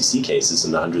an ICC case is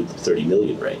in the 130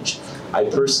 million range. I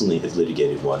personally have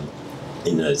litigated one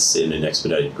in an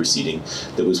expedited proceeding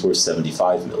that was worth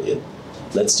 75 million.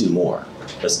 Let's do more.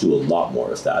 Let's do a lot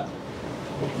more of that.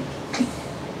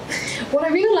 What I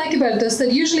really like about this,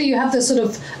 that usually you have this sort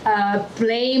of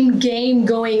blame game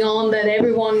going on, that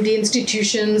everyone, the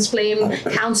institutions blame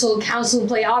counsel, counsel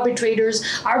blame arbitrators,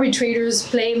 arbitrators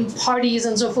blame parties,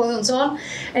 and so forth and so on.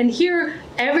 And here,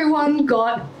 everyone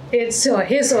got his or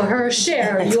her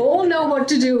share. You all know what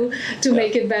to do to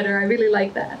make it better. I really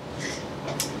like that.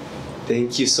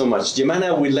 Thank you so much.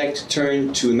 Jemana, we'd like to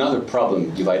turn to another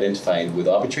problem you've identified with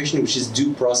arbitration, which is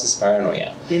due process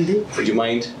paranoia. Indeed. Would you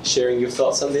mind sharing your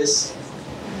thoughts on this?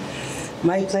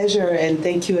 My pleasure, and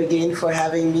thank you again for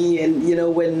having me. And you know,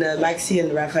 when Maxi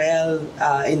and Raphael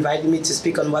invited me to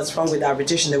speak on what's wrong with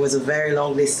arbitration, there was a very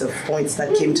long list of points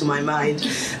that came to my mind,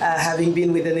 having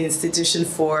been with an institution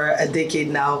for a decade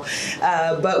now.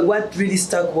 But what really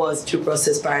stuck was due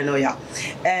process paranoia.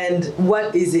 And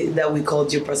what is it that we call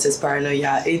due process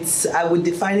paranoia? I would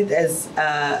define it as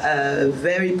a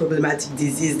very problematic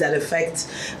disease that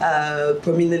affects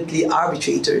prominently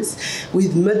arbitrators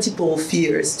with multiple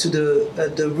fears to the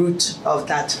root of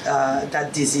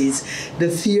that disease. The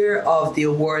fear of the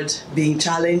award being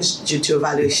challenged due to a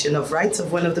violation of rights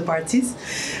of one of the parties,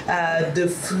 the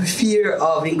fear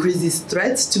of increased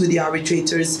threats to the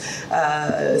arbitrator's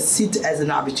seat as an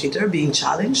arbitrator being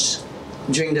challenged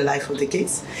during the life of the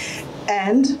case,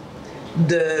 and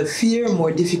the fear,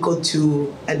 more difficult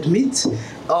to admit,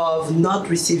 of not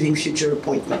receiving future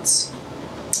appointments.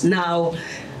 Now,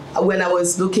 when I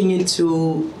was looking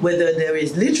into whether there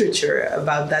is literature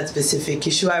about that specific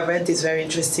issue, I read this very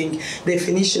interesting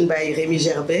definition by Rémi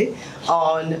Gerbet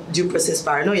on due process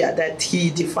paranoia that he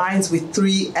defines with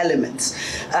 3 elements.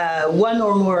 One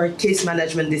or more case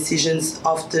management decisions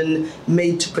often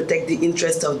made to protect the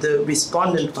interest of the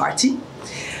respondent party.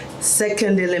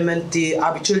 Second element, the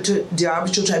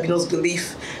arbitral tribunal's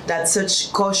belief that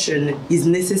such caution is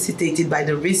necessitated by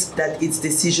the risk that its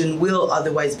decision will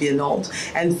otherwise be annulled.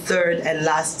 And third and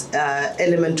last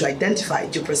element to identify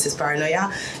due process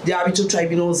paranoia, the arbitral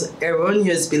tribunal's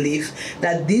erroneous belief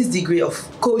that this degree of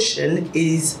caution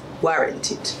is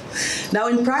warranted. Now,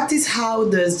 in practice, how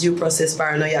does due process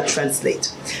paranoia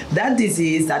translate? That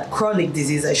disease, that chronic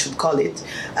disease, I should call it,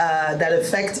 that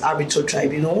affects arbitral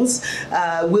tribunals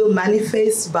will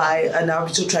manifest by an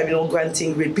arbitral tribunal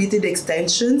granting repeated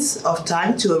extensions of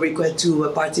time to a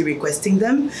party requesting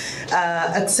them,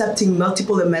 accepting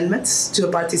multiple amendments to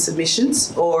a party's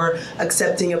submissions, or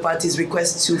accepting a party's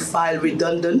request to file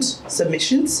redundant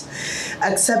submissions,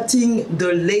 accepting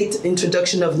the late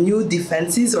introduction of new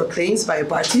defenses or claims by a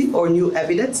party or new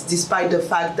evidence, despite the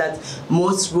fact that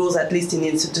most rules, at least in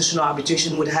institutional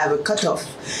arbitration, would have a cutoff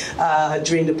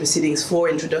during the proceedings for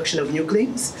introduction of new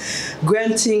claims,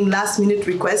 granting last-minute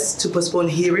requests to postpone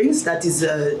hearings, that is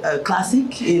a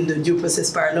classic in the due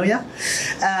process paranoia,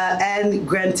 and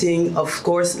granting, of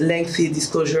course, lengthy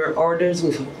disclosure orders.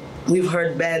 We've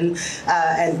heard Ben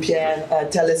and Pierre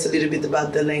tell us a little bit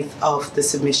about the length of the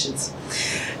submissions.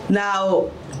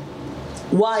 Now,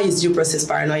 why is due process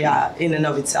paranoia in and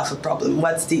of itself a problem?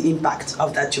 What's the impact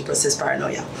of that due process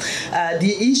paranoia?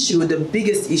 The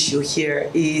biggest issue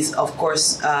here is, of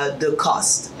course, the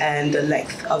cost and the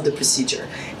length of the procedure.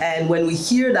 And when we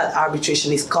hear that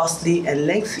arbitration is costly and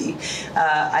lengthy,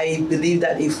 I believe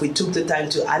that if we took the time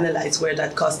to analyze where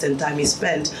that cost and time is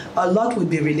spent, a lot would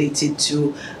be related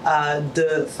to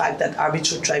the fact that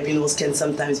arbitral tribunals can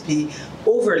sometimes be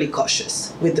overly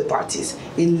cautious with the parties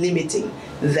in limiting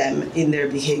them in their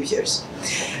behaviors.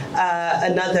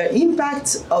 Another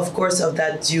impact, of course, of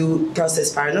that due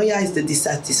process paranoia is the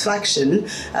dissatisfaction,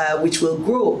 which will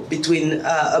grow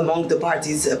among the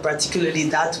parties, particularly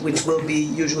that which will be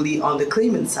usually on the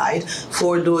claimant side,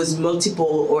 for those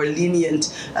multiple or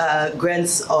lenient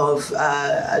grants of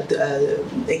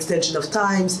extension of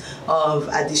times, of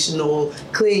additional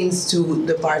claims to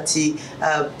the party,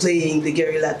 playing the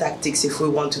guerrilla tactics, if we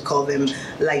want to call them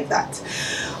like that.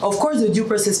 Of course, the due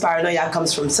process paranoia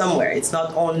comes from somewhere. It's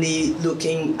not only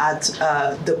looking at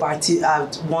the party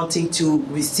wanting to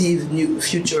receive new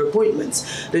future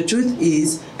appointments. The truth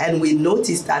is, and we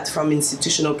notice that from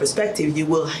institutional perspective, you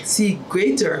will see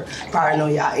greater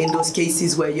paranoia in those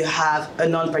cases where you have a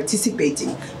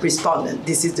non-participating respondent.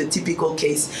 This is the typical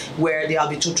case where the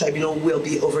arbitral tribunal will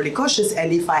be overly cautious.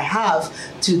 And if I have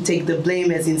to take the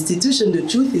blame as institution, the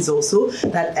truth is also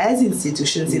that as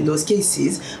institutions in those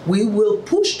cases, we will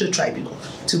push the tribunal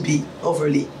to be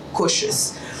overly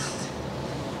cautious.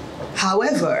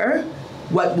 However,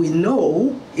 what we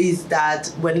know is that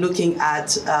when looking at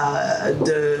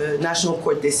the national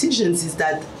court decisions is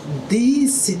that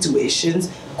these situations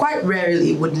quite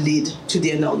rarely would lead to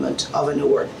the annulment of an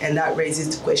award. And that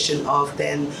raises the question of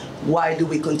then why do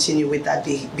we continue with that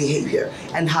behavior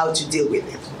and how to deal with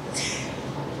it.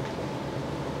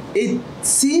 It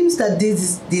seems that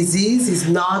this disease is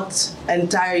not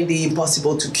entirely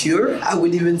impossible to cure. I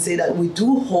would even say that we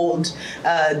do hold some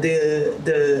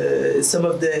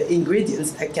of the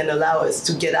ingredients that can allow us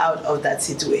to get out of that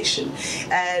situation.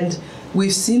 And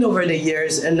we've seen over the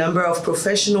years a number of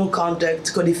professional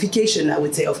conduct codification, I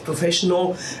would say, of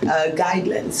professional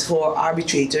guidelines for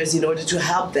arbitrators in order to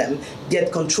help them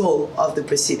get control of the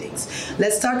proceedings.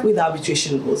 Let's start with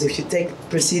arbitration rules. If you take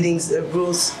proceedings,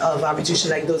 rules of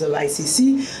arbitration like those of ICC,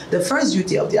 the first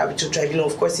duty of the arbitral tribunal,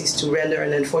 of course, is to render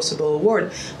an enforceable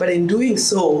award, but in doing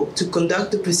so, to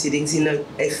conduct the proceedings in an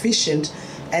efficient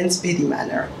and speedy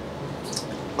manner.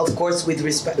 Of course, with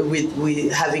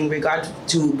having regard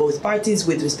to both parties,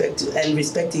 with respect to and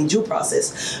respecting due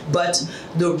process, but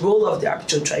the role of the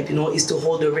arbitral tribunal is to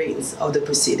hold the reins of the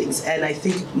proceedings, and I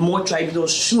think more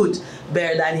tribunals should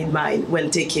bear that in mind when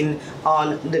taking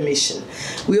on the mission.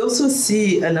 We also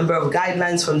see a number of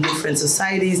guidelines from different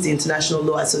societies. The International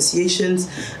Law Association's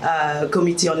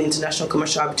Committee on International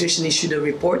Commercial Arbitration issued a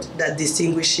report that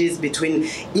distinguishes between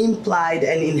implied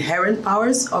and inherent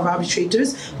powers of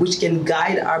arbitrators, which can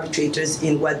guide arbitrators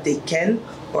in what they can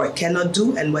or cannot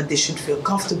do, and what they should feel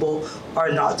comfortable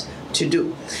or not to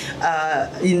do.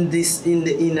 In the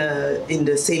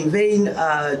same vein,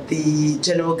 the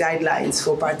general guidelines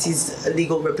for parties'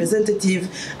 legal representative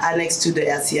annexed to the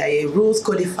LCIA rules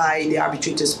codify the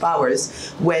arbitrator's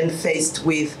powers when faced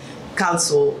with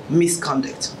counsel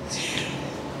misconduct.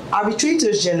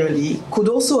 Arbitrators generally could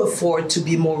also afford to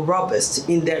be more robust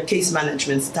in their case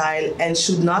management style and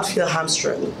should not feel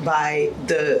hamstrung by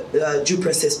the due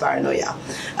process paranoia.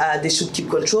 They should keep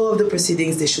control of the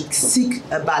proceedings. They should seek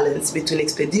a balance between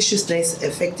expeditiousness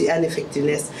and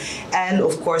effectiveness, and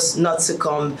of course not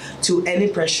succumb to any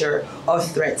pressure or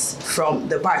threats from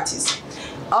the parties.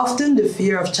 Often the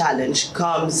fear of challenge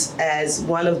comes as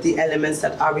one of the elements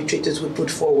that arbitrators would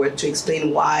put forward to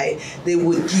explain why they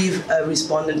would give a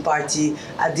respondent party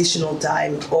additional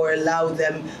time or allow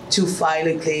them to file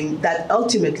a claim that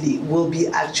ultimately will be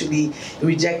actually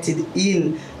rejected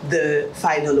in the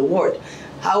final award.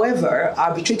 However,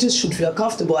 arbitrators should feel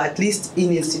comfortable, at least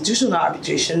in institutional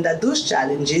arbitration, that those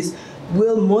challenges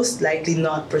will most likely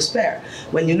not prosper.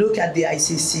 When you look at the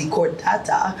ICC court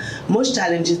data, most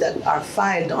challenges that are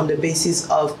filed on the basis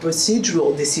of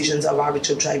procedural decisions of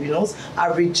arbitral tribunals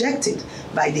are rejected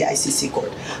by the ICC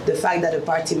court. The fact that a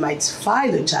party might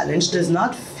file a challenge does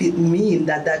not mean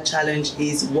that that challenge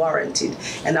is warranted.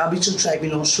 And arbitral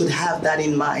tribunals should have that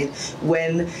in mind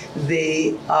when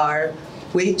they are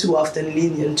way too often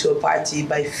lenient to a party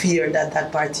by fear that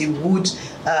that party would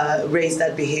raise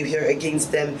that behavior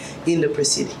against them in the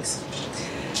proceedings.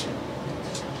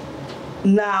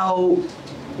 Now,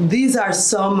 these are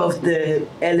some of the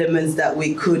elements that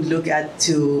we could look at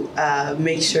to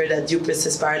make sure that due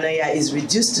process paranoia is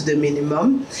reduced to the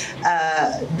minimum.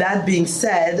 That being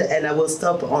said, and I will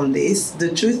stop on this,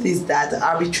 the truth is that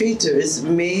arbitrators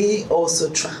may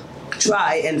also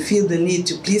try and feel the need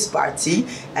to please party,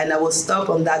 and I will stop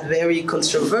on that very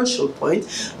controversial point,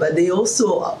 but they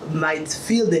also might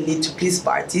feel the need to please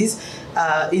parties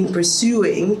in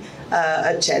pursuing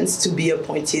a chance to be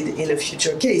appointed in a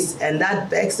future case. And that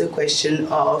begs the question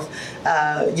of,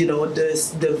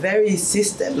 the very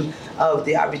system of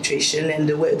the arbitration and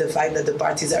the fact that the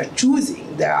parties are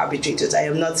choosing their arbitrators. I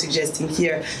am not suggesting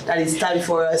here that it's time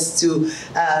for us to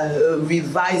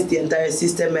revise the entire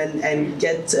system and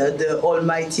get the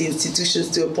almighty institutions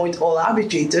to appoint all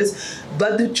arbitrators,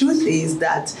 but the truth is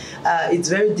that it's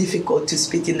very difficult to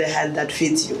spit in the hand that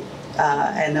feeds you.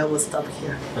 And I will stop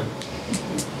here.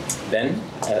 Ben,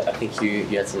 I think you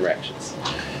had some reactions.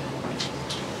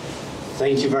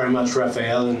 Thank you very much,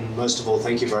 Raphael, and most of all,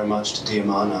 thank you very much to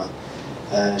Diamana.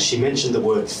 She mentioned the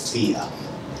word fear,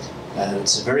 and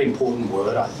it's a very important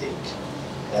word, I think.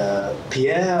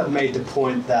 Pierre made the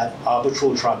point that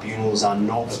arbitral tribunals are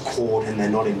not a court and they're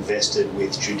not invested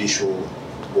with judicial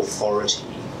authority.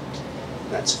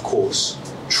 That's, of course,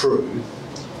 true.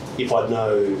 If I'd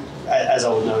know, as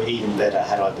I would know even better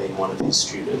had I been one of his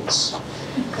students.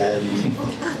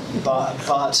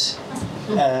 But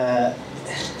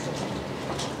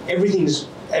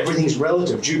everything's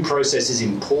relative. Due process is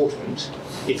important.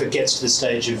 If it gets to the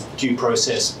stage of due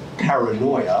process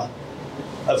paranoia,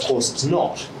 of course it's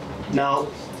not. Now,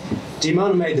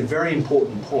 Diamana made the very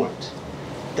important point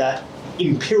that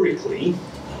empirically,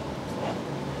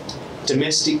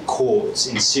 domestic courts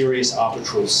in serious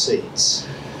arbitral seats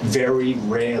very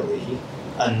rarely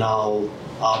annul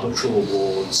arbitral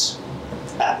awards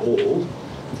at all,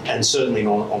 and certainly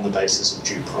not on the basis of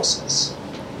due process.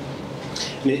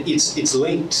 I mean, it's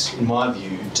linked, in my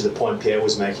view, to the point Pierre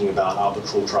was making about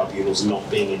arbitral tribunals not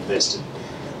being invested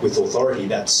with authority.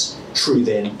 That's true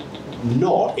then,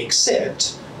 not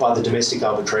except by the domestic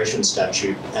arbitration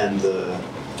statute and the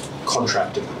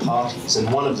contract of the parties.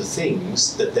 And one of the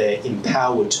things that they're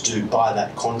empowered to do by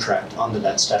that contract under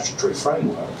that statutory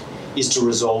framework is to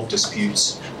resolve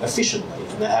disputes efficiently.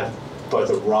 And they have both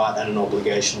a right and an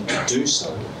obligation to do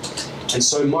so. And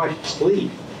so my plea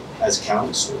as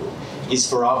counsel is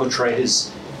for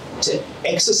arbitrators to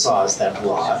exercise that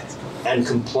right and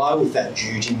comply with that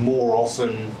duty more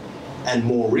often and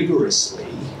more rigorously.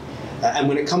 And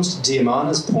when it comes to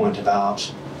Diamana's point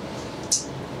about,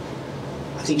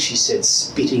 I think she said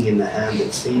spitting in the hand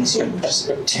that feeds you, which is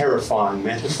a terrifying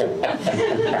metaphor.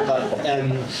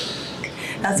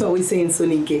 That's what we say in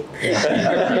Soninke.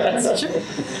 That's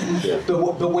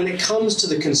true. But when it comes to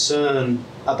the concern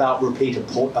about repeat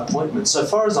appointments, so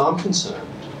far as I'm concerned,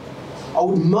 I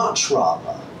would much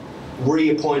rather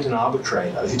reappoint an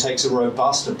arbitrator who takes a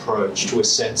robust approach to a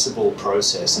sensible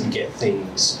process and get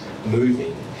things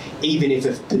moving, even if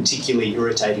a particularly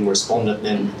irritating respondent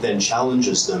then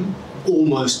challenges them,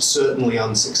 almost certainly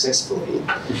unsuccessfully,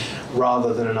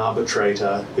 rather than an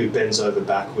arbitrator who bends over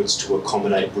backwards to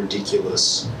accommodate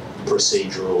ridiculous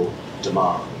procedural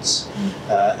demands.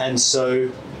 And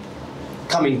so,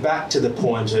 coming back to the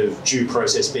point of due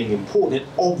process being important, it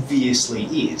obviously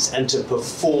is, and to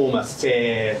perform a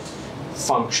fair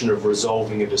function of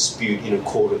resolving a dispute in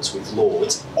accordance with law,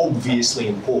 it's obviously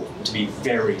important to be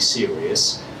very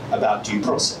serious about due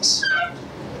process.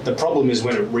 The problem is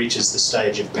when it reaches the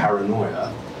stage of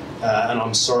paranoia, and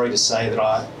I'm sorry to say that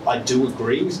I do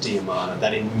agree with Diamana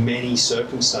that in many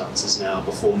circumstances now,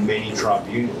 before many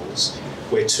tribunals,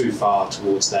 we're too far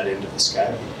towards that end of the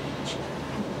scale.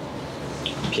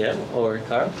 Pierre or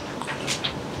Carl?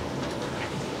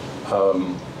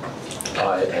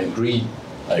 I agree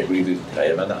with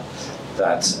Diamana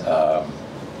that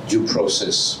due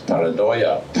process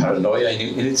paranoia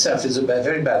in itself is a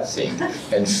very bad thing,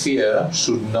 and fear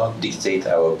should not dictate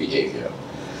our behavior.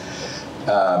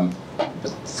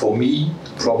 But for me,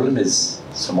 the problem is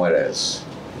somewhere else.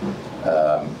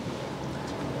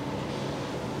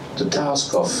 The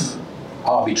task of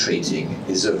arbitrating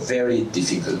is a very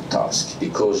difficult task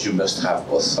because you must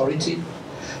have authority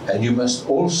and you must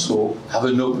also have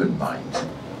an open mind.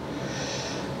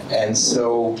 And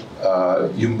so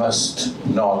you must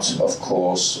not, of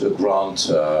course, grant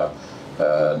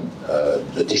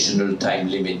additional time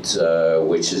limit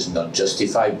which is not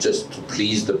justified just to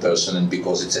please the person, and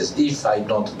because it says if I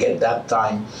don't get that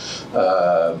time,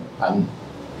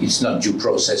 it's not due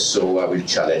process, so I will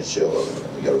challenge your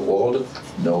award.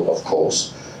 No, of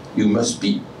course, you must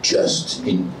be just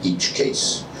in each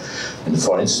case. And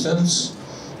for instance,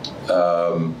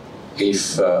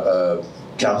 if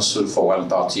counsel for one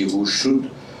party who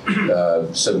should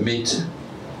submit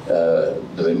the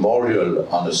memorial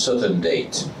on a certain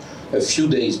date, a few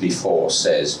days before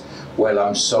says, well,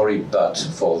 I'm sorry, but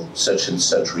for such and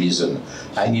such reason,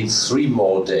 I need 3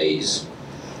 more days.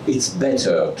 It's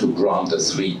better to grant the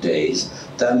 3 days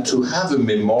than to have a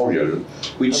memorial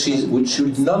which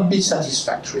should not be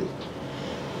satisfactory.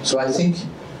 So I think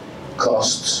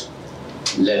costs,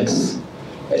 length,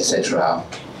 etc.,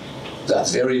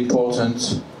 that's very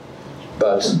important,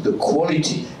 but the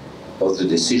quality of the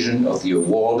decision of the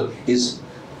award is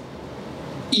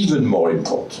even more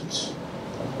important.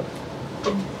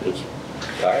 Thank you.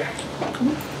 Carl?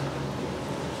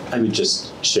 I would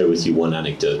just share with you one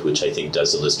anecdote which I think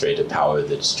does illustrate a power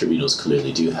that tribunals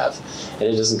clearly do have. And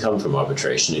it doesn't come from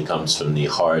arbitration, it comes from the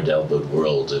hard-elbowed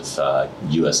world of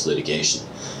US litigation.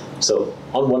 So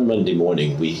on one Monday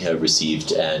morning, we have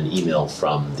received an email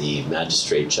from the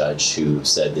magistrate judge who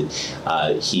said that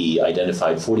he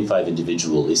identified 45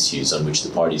 individual issues on which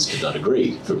the parties could not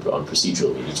agree on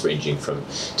procedural meetings, ranging from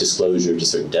disclosure to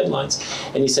certain deadlines.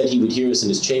 And he said he would hear us in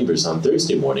his chambers on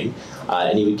Thursday morning,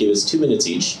 and he would give us 2 minutes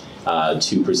each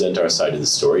to present our side of the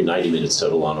story, 90 minutes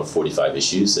total on 45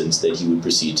 issues, and that he would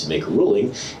proceed to make a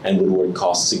ruling and would award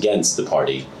costs against the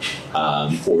party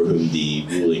for whom the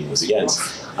ruling was against.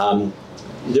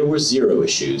 There were 0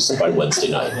 issues by Wednesday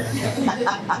night.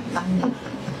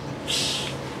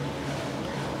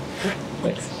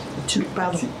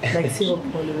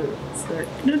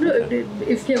 No,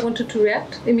 if you wanted to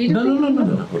react immediately.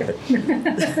 No. Okay.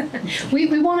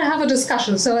 we want to have a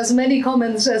discussion, so as many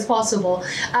comments as possible.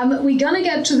 We're going to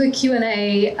get to the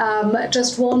Q&A,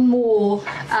 just one more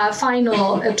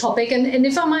final topic, and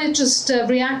if I might just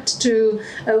react to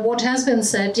what has been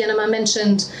said. Diana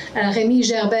mentioned Rémi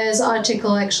Gerbert's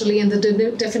article actually in the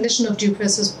definition of due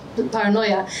process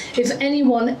paranoia. If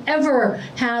anyone ever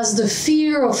has the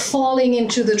fear of falling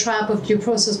into the trap of due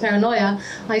process paranoia,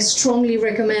 I strongly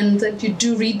recommend that you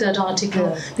do read that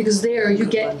article, because there you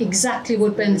get exactly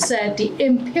what Ben said, the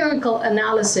empirical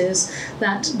analysis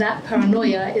that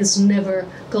paranoia is never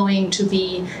going to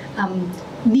be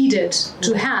needed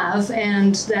to have,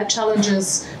 and that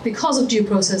challenges because of due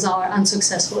process are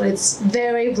unsuccessful. It's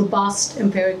very robust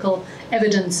empirical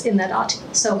evidence in that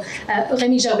article. So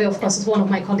Rémi Gerbet, of course, is one of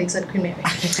my colleagues at Queen Mary.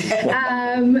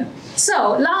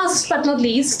 So last but not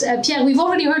least, Pierre, we've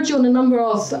already heard you on a number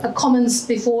of comments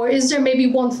before. Is there maybe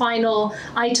one final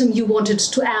item you wanted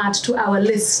to add to our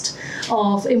list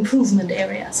of improvement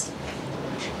areas?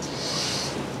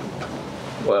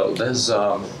 Well, there's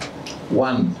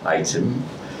one item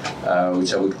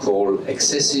which I would call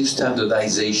excessive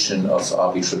standardization of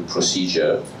arbitral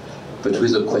procedure, but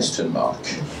with a question mark.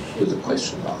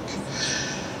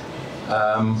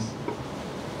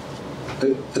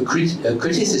 A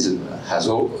criticism has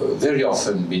very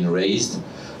often been raised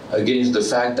against the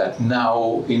fact that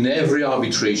now in every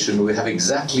arbitration we have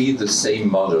exactly the same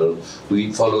model,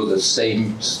 we follow the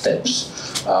same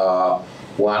steps.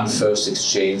 One first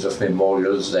exchange of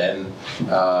memorials, then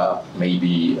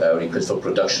maybe a request for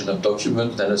production of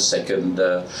documents, then a second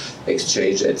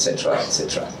exchange, etc.,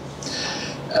 etc.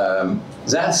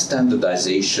 That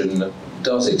standardization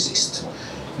does exist.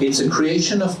 It's a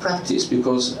creation of practice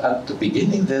because at the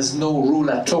beginning there's no rule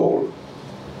at all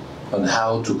on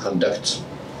how to conduct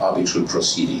arbitral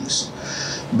proceedings.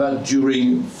 But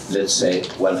during, let's say,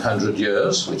 100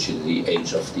 years, which is the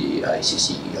age of the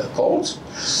ICC court,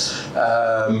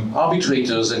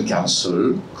 arbitrators and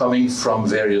counsel coming from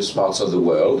various parts of the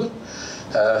world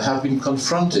have been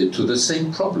confronted to the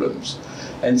same problems.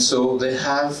 And so they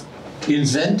have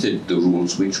invented the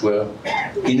rules which were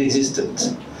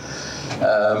inexistent.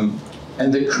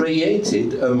 And they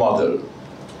created a model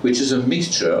which is a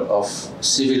mixture of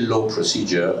civil law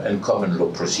procedure and common law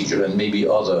procedure and maybe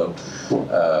other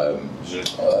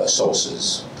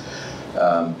sources.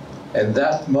 And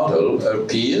that model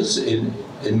appears in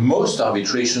most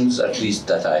arbitrations, at least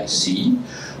that I see,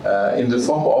 in the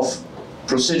form of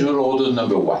procedural order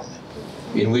number 1,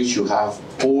 in which you have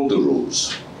all the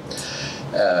rules.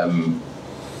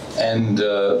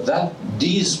 That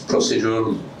these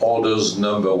procedural orders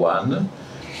number 1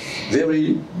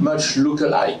 very much look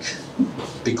alike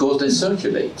because they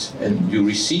circulate and you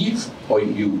receive or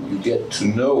you get to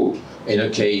know in a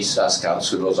case as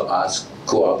counsel or as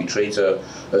co-arbitrator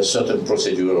a certain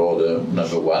procedural order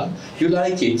number 1. You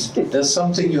like it, there's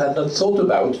something you had not thought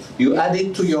about, you add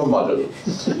it to your model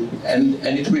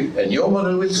and your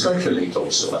model will circulate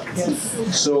also.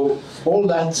 Yes. So all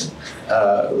that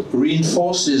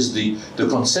reinforces the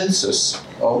consensus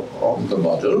of the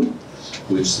model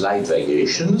with slight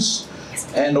variations,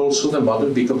 and also the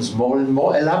model becomes more and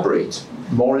more elaborate,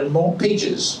 more and more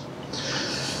pages.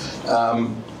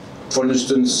 For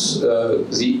instance,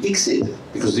 the ICSID,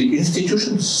 because the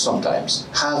institutions sometimes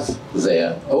have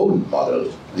their own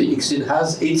model. The ICSID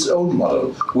has its own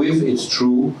model with its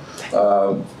true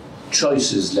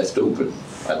choices left open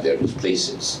at various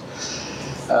places.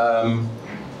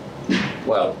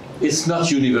 Well, it's not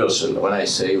universal. When I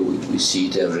say we see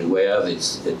it everywhere, for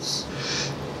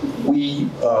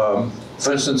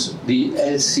instance, the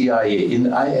LCIA, in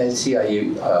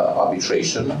LCIA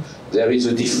arbitration, there is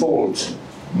a default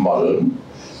model,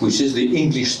 which is the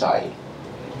English style.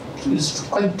 It's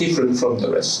quite different from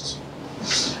the rest.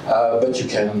 But you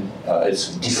can,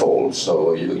 it's default,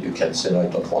 so you can say, no, I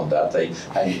don't want that. I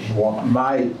want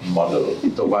my model,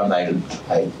 the one I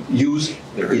use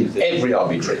in every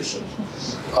arbitration,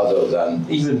 other than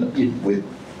even with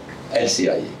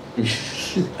LCIA.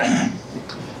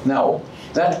 Now,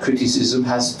 that criticism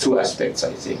has 2 aspects,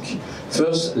 I think.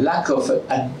 First, lack of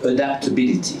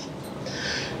adaptability,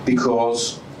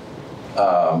 because,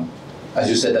 as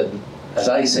you said, as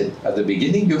I said at the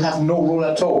beginning, you have no rule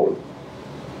at all.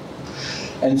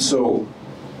 And so,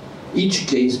 each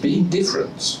case being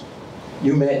different,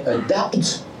 you may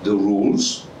adapt the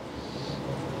rules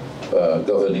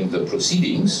governing the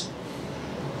proceedings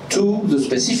to the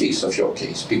specifics of your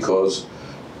case, because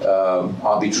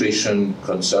arbitration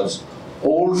concerns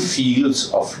all fields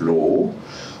of law.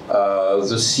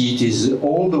 The seat is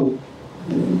all the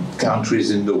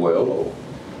countries in the world, or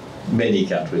many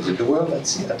countries in the world, let's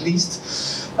say at least.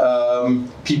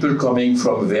 People coming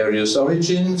from various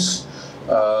origins,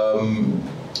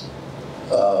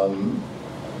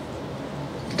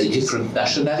 the different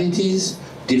nationalities,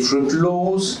 different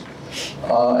laws,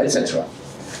 etc.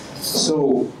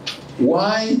 So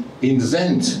why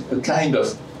invent a kind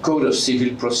of code of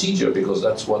civil procedure, because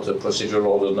that's what the procedural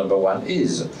order number 1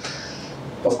 is.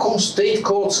 Of course, state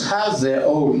courts have their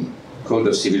own code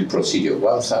of civil procedure,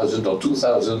 1,000 or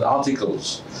 2,000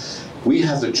 articles. We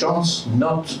have the chance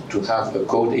not to have a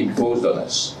code imposed on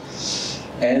us.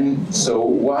 And so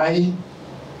why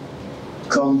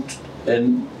come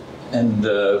and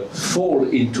fall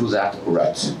into that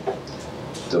rut?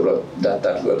 The rut,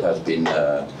 that word has been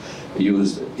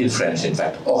used in French, in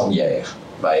fact, ornière,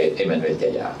 by Emmanuel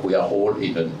Gaillard. We are all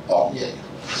in an ornière.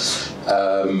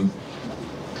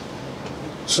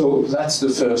 So that's the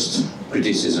first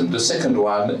criticism. The second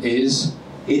one is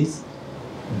this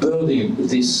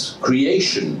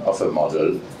creation of a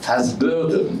model has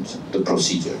burdened the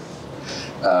procedure.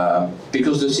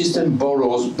 Because the system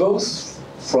borrows both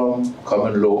from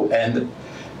common law and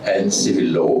civil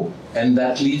law, and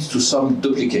that leads to some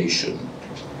duplication.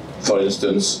 For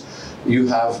instance, you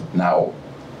have now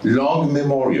long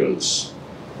memorials,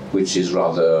 which is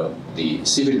rather the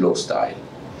civil law style.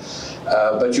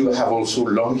 But you have also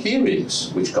long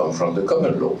hearings, which come from the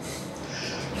common law.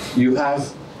 You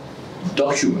have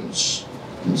documents.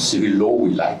 In civil law, we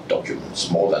like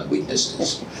documents more than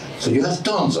witnesses. So you have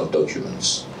tons of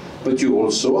documents, but you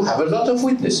also have a lot of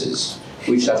witnesses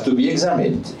which have to be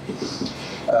examined.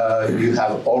 You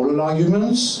have oral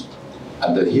arguments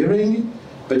at the hearing,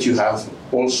 but you have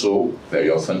also, very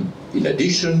often, in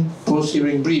addition,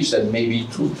 post-hearing briefs, and maybe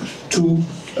two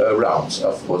rounds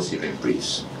of post-hearing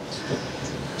briefs.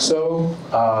 So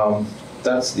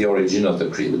that's the origin of the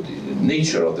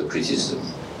nature of the criticism.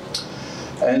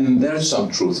 And there's some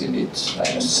truth in it,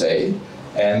 I must say.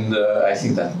 And I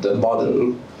think that the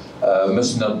model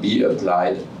must not be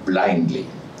applied blindly.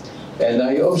 And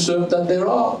I observed that there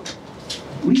are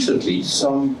recently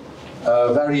some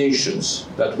variations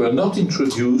that were not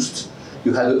introduced.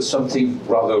 You had something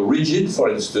rather rigid. For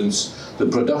instance, the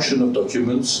production of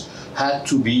documents had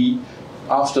to be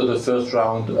after the first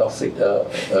round of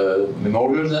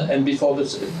memorials and before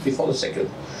the second.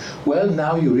 Well,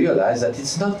 now you realize that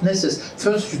it's not necessary.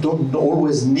 First, you don't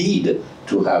always need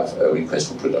to have a request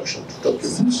for production of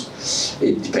documents.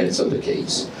 It depends on the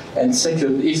case. And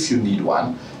second, if you need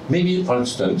one, maybe, for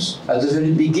instance, at the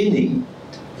very beginning,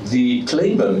 the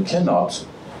claimant cannot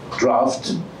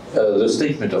draft the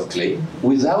statement of claim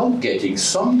without getting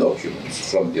some documents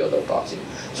from the other party.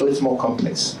 So it's more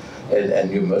complex,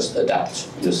 and you must adapt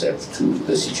yourself to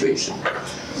the situation.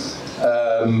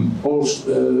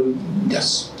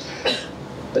 Yes.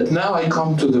 But now I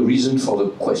come to the reason for the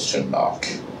question mark,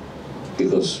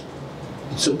 because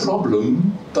it's a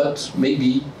problem, but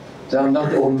maybe there are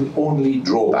not only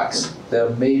drawbacks. There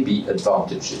may be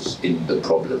advantages in the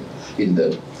problem, in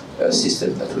the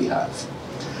system that we have.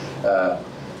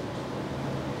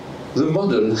 The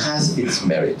model has its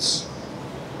merits.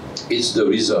 It's the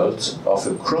result of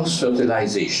a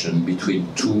cross-fertilization between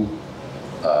two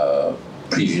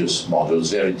previous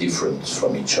models, very different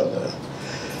from each other.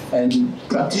 And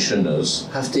practitioners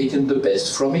have taken the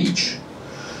best from each.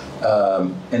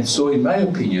 And so, in my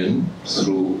opinion,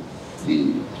 through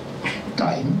the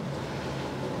time,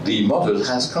 the model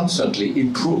has constantly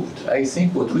improved. I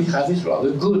think what we have is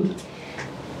rather good,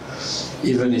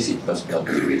 even if it must not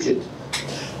be rigid.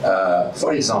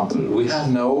 For example, we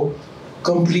have now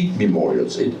complete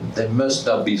memorials. They must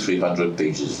not be 300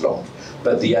 pages long,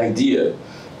 but the idea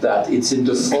that it's in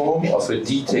the form of a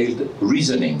detailed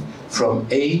reasoning from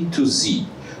A to Z,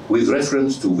 with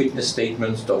reference to witness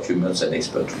statements, documents, and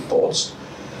expert reports,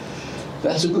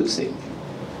 that's a good thing.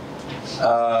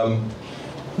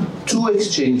 Two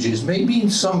exchanges, maybe in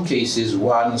some cases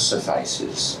one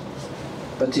suffices.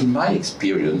 But in my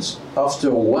experience,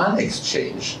 after one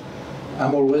exchange,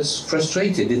 I'm always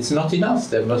frustrated. It's not enough.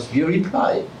 There must be a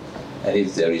reply. And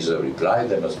if there is a reply,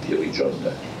 there must be a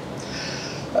rejoinder.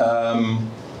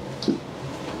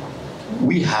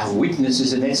 We have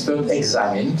witnesses and experts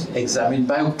examined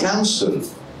by counsel.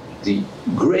 The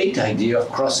great idea of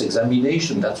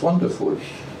cross-examination, that's wonderful.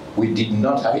 We did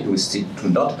not have it, we still do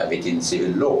not have it in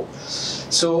civil law.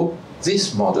 So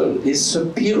this model is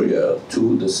superior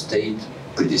to the state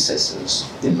predecessors,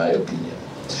 in my opinion.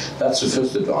 That's the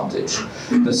first advantage.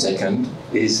 The second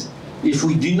is, if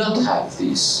we do not have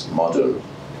this model,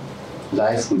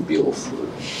 life would be awful.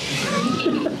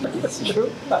 It's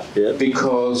true.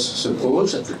 Because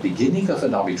suppose at the beginning of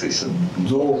an arbitration,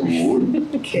 no rule,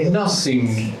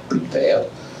 nothing prepared,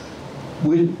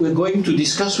 we're going to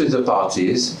discuss with the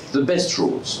parties the best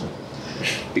rules.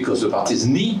 Because the parties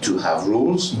need to have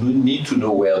rules, need to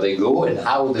know where they go and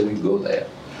how they will go there.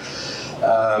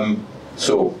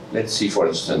 So let's see, for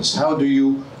instance, how do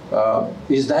you,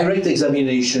 is direct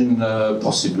examination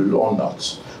possible or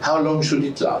not? How long should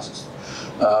it last?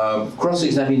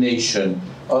 Cross-examination,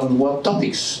 on what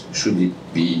topics should it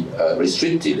be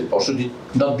restricted, or should it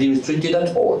not be restricted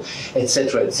at all,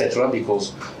 etc.,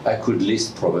 because I could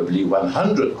list probably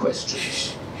 100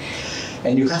 questions.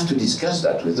 And you have to discuss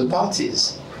that with the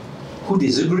parties, who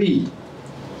disagree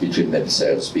between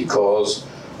themselves because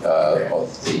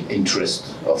of the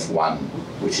interest of one,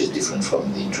 which is different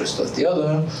from the interest of the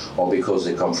other, or because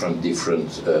they come from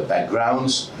different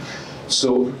backgrounds.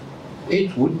 So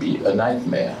it would be a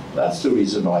nightmare. That's the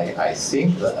reason why I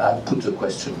think that I put a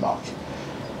question mark.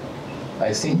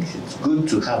 I think it's good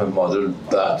to have a model,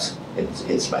 but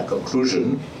it's my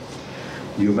conclusion.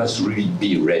 You must really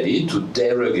be ready to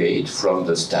derogate from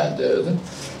the standard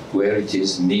where it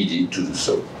is needed to do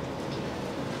so.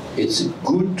 It's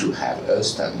good to have a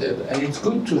standard, and it's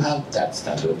good to have that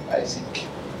standard, I think.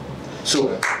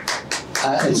 So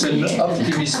it's an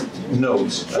optimistic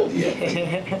note at the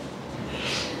end.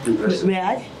 May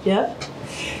I? Yeah?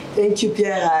 Thank you,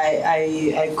 Pierre.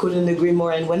 I couldn't agree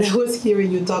more. And when I was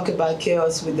hearing you talk about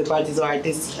chaos with the parties, or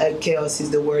this chaos is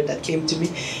the word that came to me,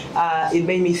 it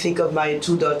made me think of my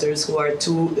two daughters who are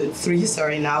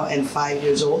 3 now, and 5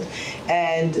 years old.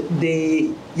 And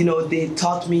they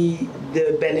taught me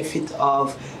the benefit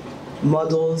of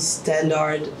models,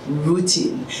 standard,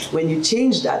 routine. When you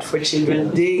change that for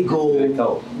children, they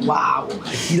go, wow,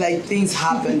 like things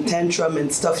happen, tantrum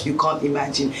and stuff you can't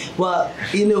imagine. Well,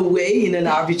 in a way, in an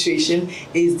arbitration,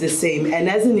 is the same. And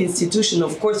as an institution,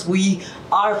 of course, we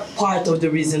are part of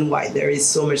the reason why there is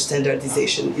so much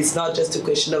standardization. It's not just a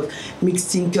question of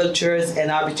mixing cultures and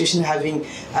arbitration having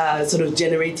sort of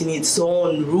generating its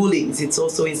own rulings. It's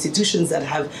also institutions that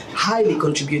have highly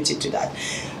contributed to that.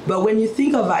 But when you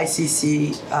think of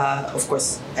ICC, of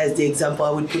course, as the example I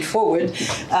would put forward,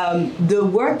 the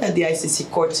work that the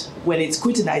ICC court, when it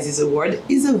scrutinizes a word,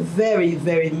 is a very,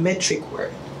 very metric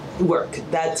work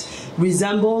that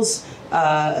resembles,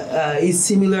 is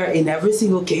similar in every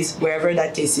single case, wherever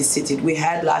that case is seated. We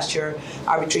had last year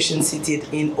arbitration seated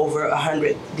in over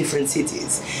 100 different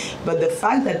cities. But the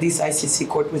fact that this ICC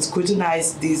court would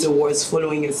scrutinize these awards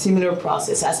following a similar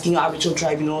process, asking arbitral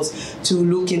tribunals to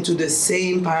look into the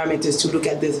same parameters, to look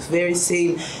at the very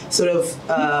same sort of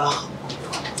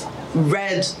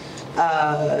red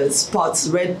spots,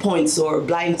 red points, or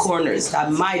blind corners that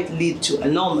might lead to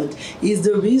annulment, is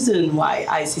the reason why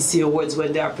ICC awards,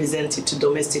 when they are presented to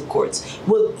domestic courts,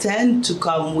 will tend to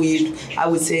come with, I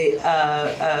would say,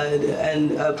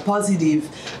 a positive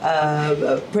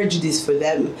prejudice for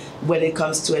them when it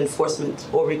comes to enforcement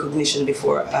or recognition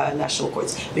before national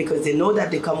courts, because they know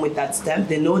that they come with that stamp.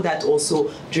 They know that also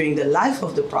during the life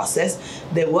of the process,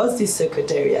 there was this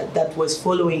secretariat that was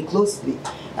following closely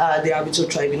the arbitral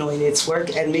tribunal in its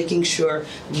work and making sure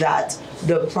that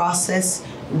the process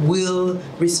will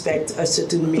respect a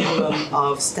certain minimum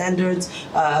of standards,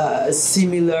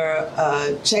 similar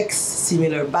checks,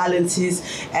 similar balances,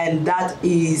 and that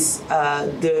is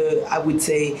I would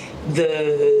say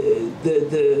the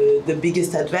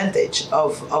biggest advantage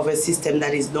of a system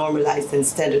that is normalized and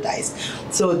standardized.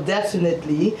 So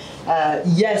definitely,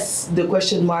 yes, the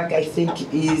question mark, I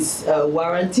think, is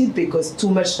warranted, because too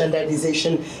much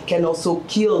standardization can also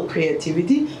kill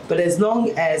creativity. But as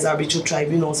long as arbitral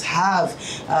tribunals have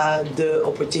the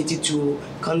opportunity to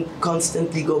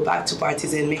constantly go back to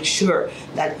parties and make sure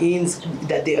that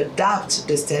that they adapt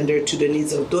the standard to the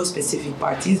needs of those specific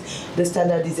parties, the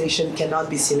standardization cannot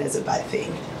be seen as a bad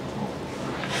thing.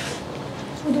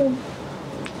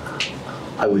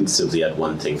 I would simply add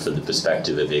one thing from the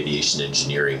perspective of aviation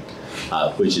engineering,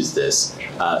 which is this.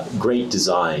 Great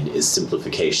design is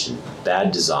simplification.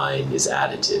 Bad design is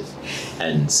additive.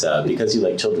 And because you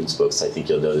like children's books, I think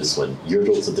you'll know this one,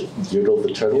 Yertle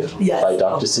the Turtle, yes, by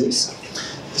Dr. Seuss.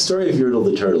 The story of Yertle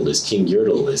the Turtle is King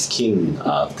Yertle is king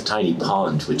of the tiny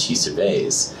pond which he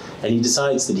surveys, and he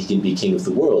decides that he can be king of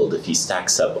the world if he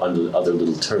stacks up other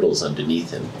little turtles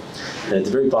underneath him. And at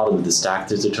the very bottom of the stack,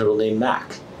 there's a turtle named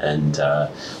Mac. And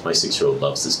my 6-year-old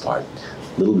loves this part.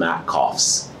 Little Mac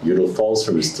coughs. Yertle falls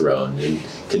from his throne and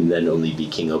can then only be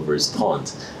king over his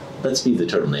pond. Let's be the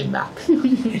turtle named Mac.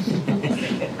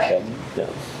 Okay. Yeah.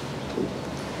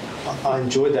 I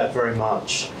enjoyed that very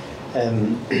much.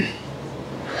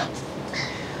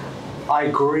 I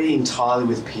agree entirely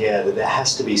with Pierre that there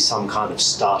has to be some kind of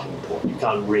starting point. You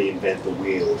can't reinvent the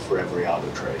wheel for every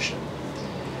arbitration.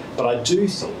 But I do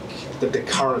think that the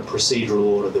current procedural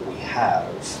order that we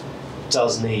have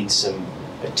does need some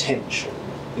attention,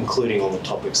 including on the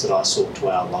topics that I sought to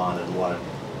outline and won't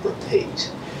repeat.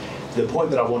 The point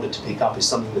that I wanted to pick up is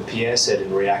something that Pierre said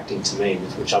in reacting to me,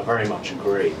 with which I very much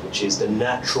agree, which is the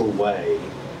natural way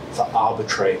for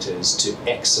arbitrators to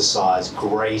exercise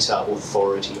greater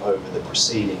authority over the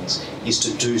proceedings is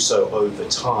to do so over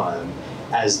time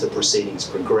as the proceedings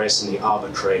progress and the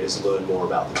arbitrators learn more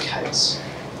about the case.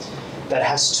 That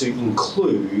has to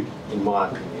include, in my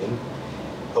opinion,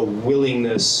 a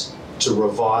willingness to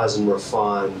revise and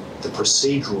refine the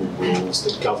procedural rules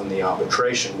that govern the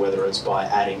arbitration, whether it's by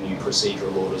adding new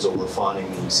procedural orders or refining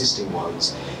the existing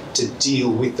ones, to deal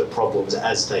with the problems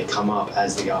as they come up,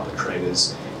 as the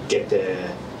arbitrators get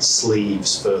their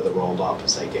sleeves further rolled up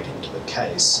as they get into the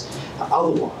case.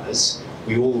 Otherwise,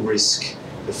 we all risk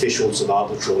officials of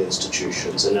arbitral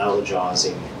institutions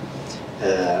analogizing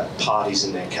parties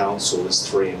in their council as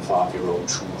 3- and 5-year-old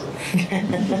children.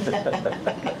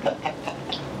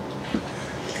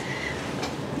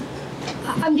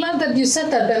 I'm glad that you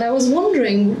said that, Ben. I was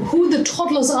wondering who the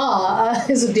toddlers are.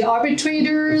 Is it the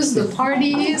arbitrators, the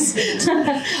parties?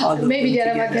 Maybe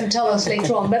Jerema can tell us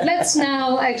later on. But let's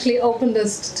now actually open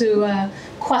this to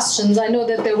questions. I know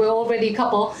that there were already a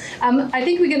couple. I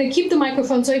think we're going to keep the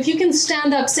microphone. So if you can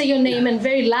stand up, say your name, and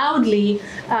very loudly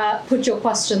put your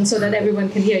question so that everyone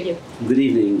can hear you. Good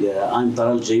evening. I'm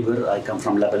Taral Jaber. I come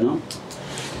from Lebanon.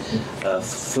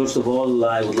 First of all,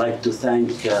 I would like to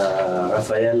thank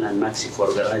Raphael and Maxi for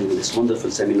organizing this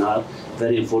wonderful seminar.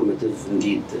 Very informative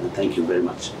indeed. Thank you very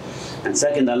much. And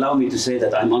second, allow me to say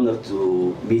that I'm honored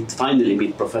to finally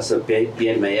meet Professor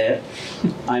Pierre Meyer.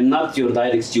 I'm not your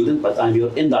direct student, but I'm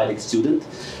your indirect student,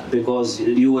 because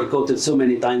you were quoted so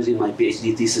many times in my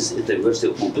PhD thesis at the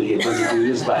University of Montpellier 22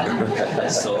 years back.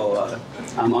 So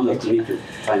I'm honored to meet you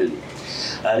finally.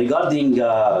 Regarding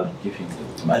the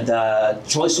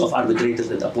choice of arbitrators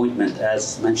and appointment,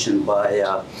 as mentioned by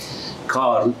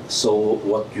Carl, so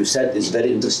what you said is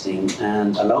very interesting,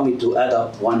 and allow me to add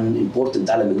up one important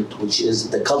element, which is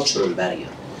the cultural barrier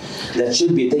that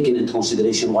should be taken into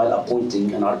consideration while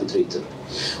appointing an arbitrator,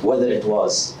 whether it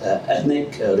was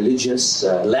ethnic, religious,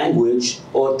 language,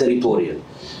 or territorial,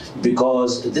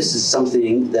 because this is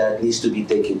something that needs to be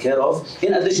taken care of,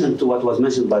 in addition to what was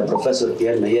mentioned by Professor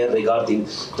Pierre Meyer regarding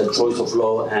the choice of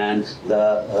law and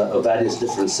the various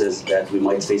differences that we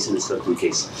might face in a certain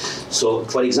case. So,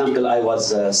 for example, I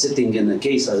was sitting in a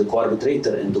case as a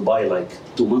co-arbitrator in Dubai like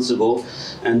 2 months ago,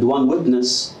 and one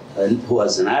witness, who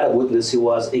was an Arab witness, he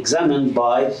was examined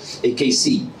by a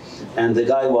KC, and the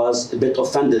guy was a bit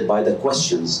offended by the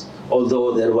questions,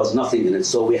 although there was nothing in it,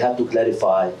 so we had to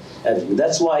clarify everything.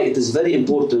 That's why it is very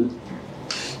important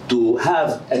to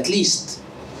have at least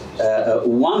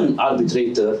one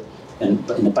arbitrator in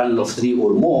a panel of 3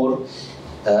 or more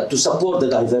to support the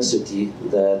diversity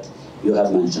that you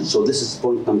have mentioned. So this is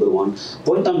point number 1.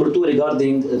 Point number 2,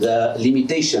 regarding the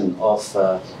limitation of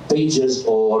pages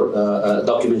or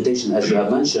documentation, as you have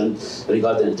mentioned,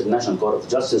 regarding International Court of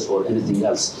Justice or anything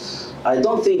else. I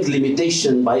don't think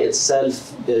limitation by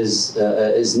itself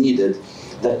is needed.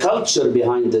 The culture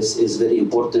behind this is very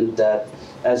important. That,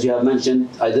 as you have mentioned,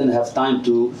 I didn't have time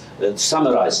to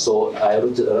summarize, so I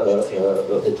wrote,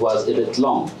 it was a bit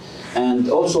long. And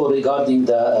also regarding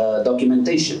the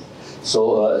documentation.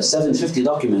 So 750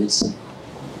 documents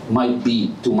might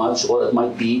be too much, or it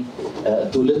might be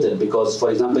too little, because,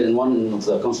 for example, in one of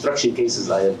the construction cases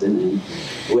I have been in,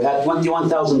 we had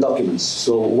 21,000 documents.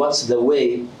 So what's the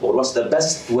way, or what's the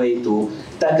best way to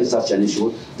tackle such an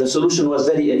issue? The solution was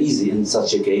very easy in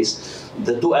such a case.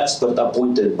 The 2 experts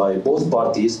appointed by both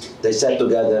parties, they sat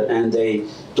together and they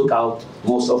took out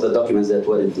most of the documents that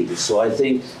were needed. So I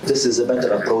think this is a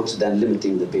better approach than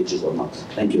limiting the pages or not.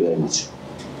 Thank you very much.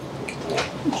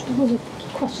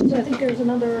 Questions. I think there's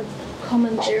another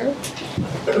comment there.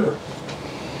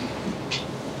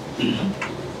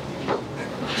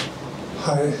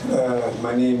 Hi,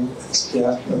 my name is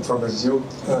Pierre. I'm from Brazil.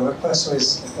 My question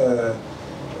is,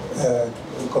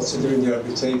 considering the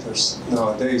arbitrators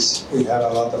nowadays, we have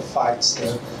a lot of fights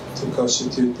to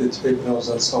constitute the tribunals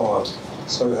and so on.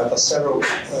 So we have several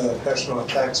personal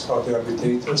attacks for the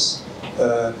arbitrators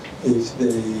if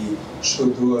they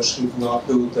should do or should not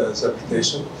do the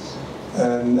arbitration.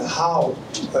 And how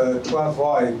to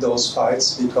avoid those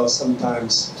fights, because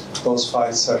sometimes those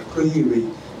fights are clearly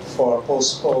for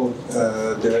postpone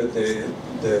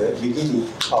the beginning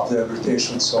of the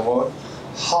arbitration and so on.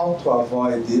 How to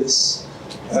avoid this,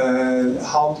 and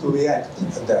how to react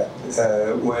to that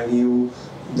when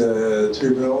the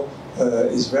tribunal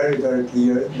is very, very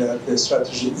clear that the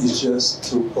strategy is just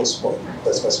to postpone.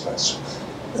 That's my question.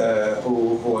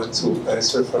 Who wants to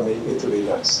answer for me? It would be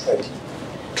nice. Thank you.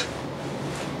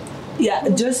 Yeah,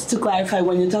 just to clarify,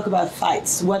 when you talk about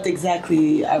fights, what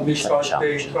exactly are we talking about?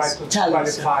 They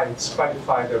try to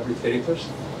qualify the arbitrators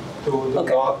to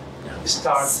not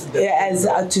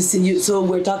start. To see you. So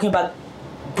we're talking about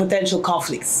potential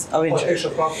conflicts of interest.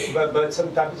 Potential conflict, but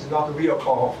sometimes it's not a real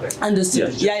conflict.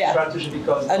 Understood. Yeah. Strategy,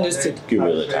 because understood.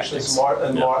 Arbitration is more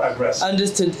and more aggressive.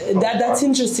 Understood. That's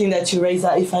interesting that you raise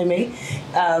that, if I may.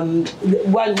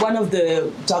 One of the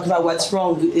talk about what's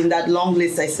wrong in that long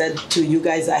list I said to you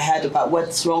guys I had about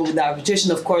what's wrong with the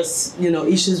arbitration. Of course,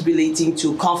 issues relating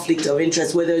to conflict of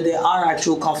interest, whether there are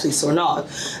actual conflicts or not,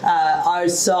 are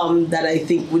some that I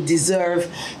think would deserve,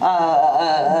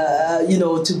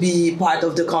 to be part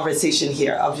of the the conversation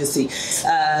here, obviously.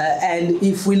 And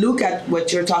if we look at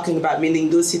what you're talking about, meaning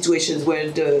those situations where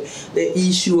the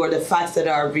issue or the facts that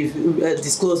are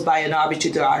disclosed by an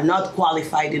arbitrator are not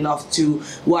qualified enough to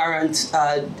warrant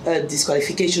a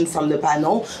disqualification from the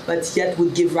panel, but yet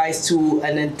would give rise to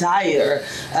an entire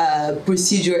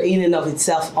procedure in and of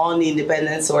itself on the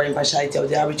independence or impartiality of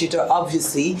the arbitrator,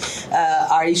 obviously,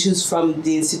 are issues from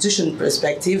the institution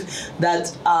perspective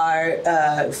that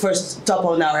are first top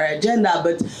on our agenda,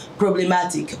 but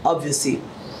problematic, obviously.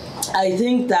 I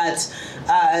think that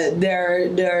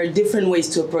there are different ways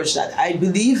to approach that. I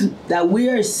believe that we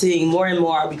are seeing more and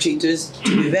more arbitrators,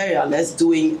 to be very honest,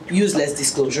 doing useless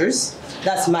disclosures.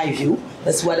 That's my view.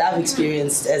 That's what I've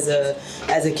experienced as a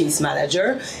case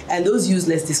manager. And those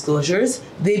useless disclosures,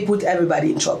 they put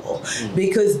everybody in trouble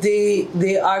because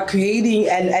they are creating,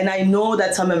 and I know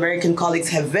that some American colleagues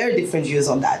have very different views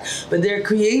on that, but they're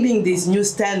creating this new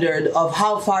standard of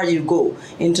how far you go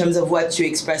in terms of what you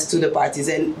express to the parties.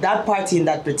 And that party in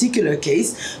that particular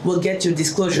case will get your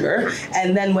disclosure.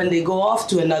 And then when they go off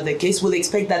to another case, will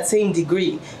expect that same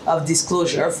degree of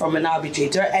disclosure from an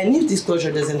arbitrator. And if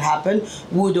disclosure doesn't happen,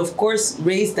 would of course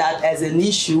raise that as an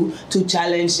issue to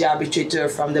challenge the arbitrator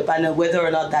from the panel, whether or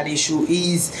not that issue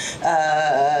is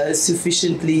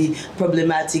sufficiently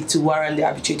problematic to warrant the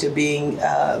arbitrator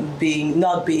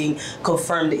not being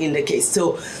confirmed in the case.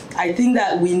 So I think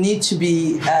that we need to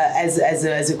be, as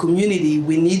a community,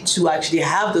 we need to actually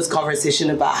have those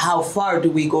conversations about how far do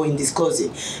we go in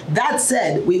disclosing. That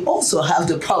said, we also have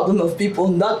the problem of people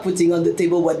not putting on the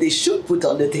table what they should put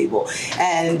on the table.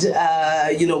 And,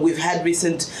 we've had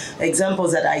recent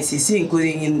examples at ICC,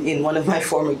 including in one of my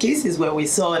former cases where we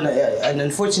saw an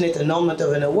unfortunate annulment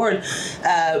of an award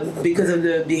because of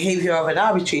the behavior of an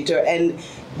arbitrator. And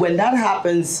when that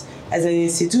happens as an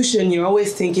institution, you're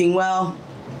always thinking, well,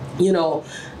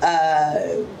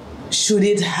 should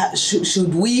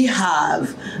we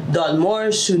have done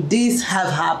more? Should this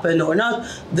have happened or not?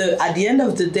 At the end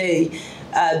of the day,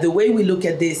 the way we look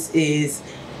at this is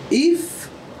if,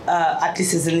 at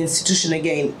least as an institution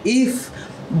again, if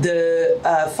the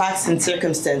facts and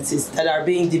circumstances that are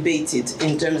being debated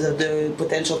in terms of the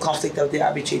potential conflict of the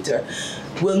arbitrator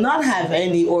will not have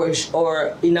any, or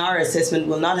in our assessment,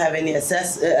 will not have any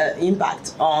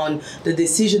impact on the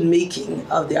decision-making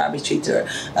of the arbitrator,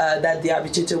 that the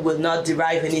arbitrator will not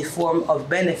derive any form of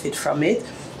benefit from it,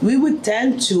 we would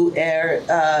tend to err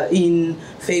in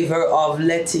favor of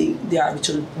letting the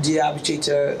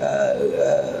arbitrator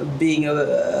being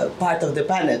a part of the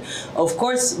panel. Of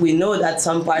course, we know that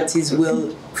some parties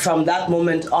will, from that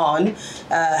moment on,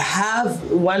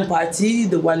 have one party,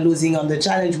 the one losing on the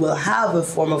challenge, will have a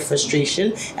form of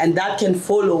frustration, and that can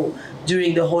follow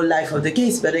during the whole life of the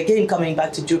case. But again, coming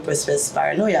back to due process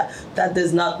paranoia, that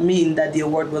does not mean that the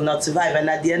award will not survive. And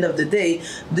at the end of the day,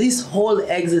 this whole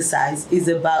exercise is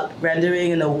about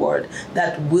rendering an award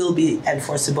that will be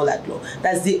enforceable at law.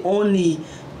 That's the only,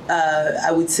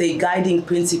 I would say, guiding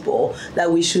principle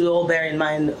that we should all bear in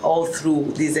mind all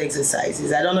through these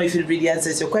exercises. I don't know if it really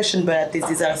answers your question, but at least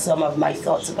these are some of my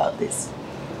thoughts about this.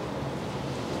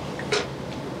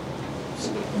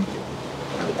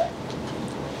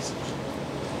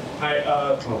 Hi,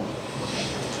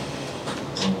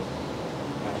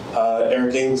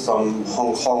 Eric Ng from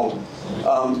Hong Kong.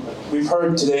 We've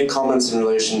heard today comments in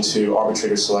relation to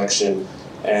arbitrator selection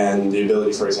and the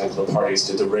ability, for example, of parties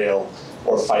to derail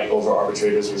or fight over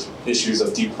arbitrators with issues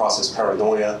of due process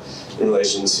paranoia in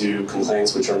relation to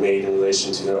complaints which are made in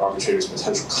relation to the arbitrator's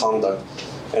potential conduct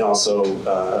and also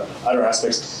other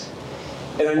aspects.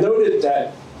 And I noted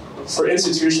that for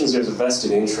institutions, there's a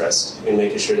vested interest in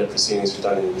making sure that proceedings are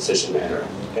done in an efficient manner.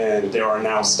 And there are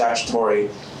now statutory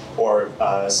or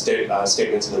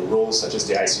statements in the rules, such as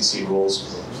the ICC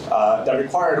rules, that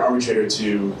require an arbitrator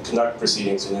to conduct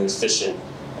proceedings in an efficient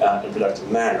and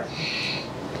productive manner.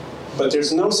 But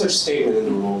there's no such statement in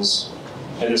the rules,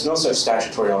 and there's no such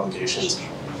statutory obligations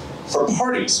for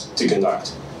parties to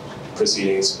conduct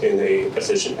proceedings in an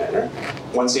efficient manner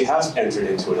once they have entered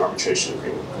into an arbitration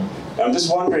agreement. And I'm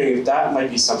just wondering if that might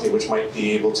be something which might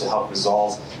be able to help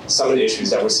resolve some of the issues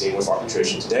that we're seeing with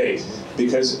arbitration today.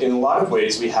 Because in a lot of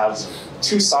ways, we have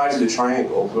two sides of the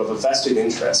triangle who have a vested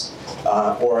interest,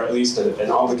 or at least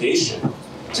an obligation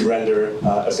to render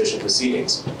efficient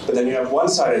proceedings. But then you have one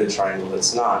side of the triangle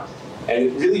that's not. And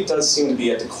it really does seem to be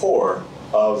at the core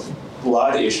of a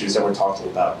lot of the issues that we're talking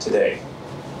about today.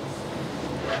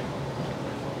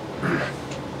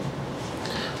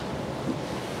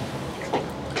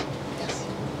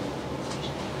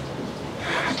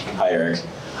 Hi, Eric.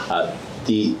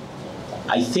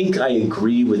 I think I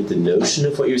agree with the notion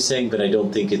of what you're saying, but I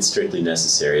don't think it's strictly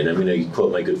necessary. And I'm going to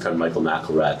quote my good friend Michael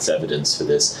McElrath's evidence for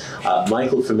this.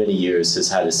 Michael, for many years, has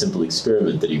had a simple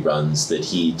experiment that he runs, that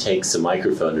he takes a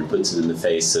microphone and puts it in the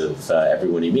face of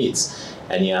everyone he meets.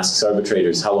 And he asks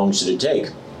arbitrators, how long should it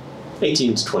take?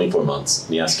 18 to 24 months.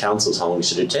 And he asks counsels, how long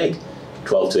should it take?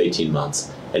 12 to 18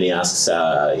 months. And he asks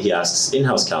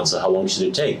in-house counsel, how long should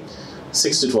it take?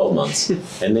 6 to 12 months.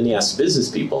 And then he asks business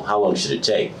people, how long should it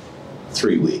take?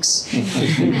 3 weeks.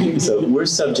 So we're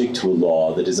subject to a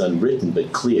law that is unwritten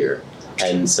but clear.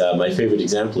 And my favorite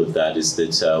example of that is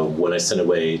that when I sent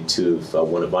away two of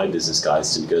one of my business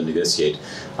guys to go negotiate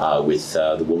with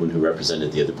the woman who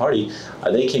represented the other party,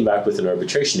 they came back with an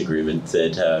arbitration agreement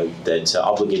that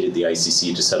obligated the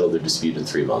ICC to settle their dispute in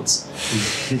 3 months.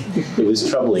 It was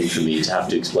troubling for me to have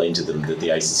to explain to them that the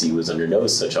ICC was under no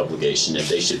such obligation and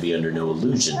they should be under no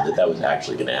illusion that that was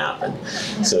actually going to happen.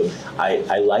 So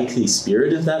I like the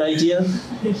spirit of that idea,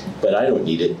 but I don't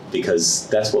need it because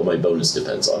that's what my bonus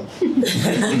depends on.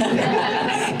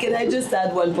 Can I just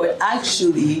add one point?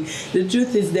 Actually, the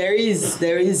truth is there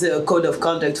is a code of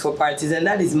conduct for parties, and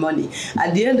that is money.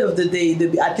 At the end of the day,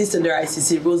 at least under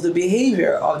ICC rules, the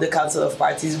behavior of the Council of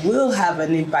Parties will have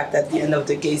an impact at the end of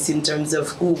the case in terms of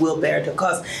who will bear the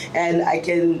cost. And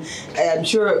I'm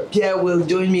sure Pierre will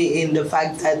join me in the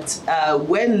fact that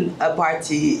when a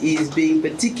party is being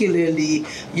particularly,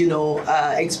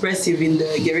 expressive in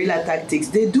the guerrilla tactics,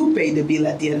 they do pay the bill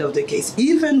at the end of the case,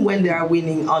 even when they are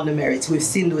winning on the merits. We've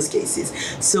seen those cases.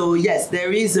 So yes,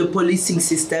 there is a policing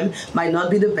system, might not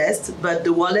be the best, but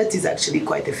the wallet is actually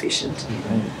quite efficient.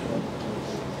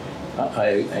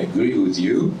 I agree with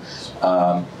you.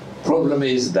 Problem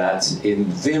is that in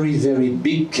very, very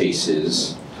big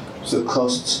cases, the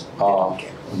costs are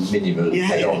minimal.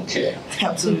 They don't care.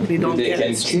 Absolutely don't care.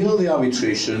 They can kill the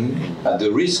arbitration at the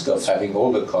risk of having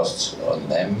all the costs on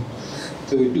them.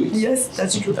 They will do it. Yes,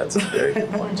 that's true. That's a very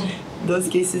good point. Those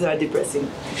cases are depressing.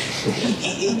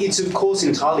 It's of course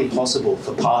entirely possible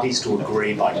for parties to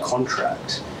agree by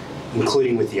contract,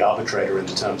 including with the arbitrator in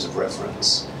the terms of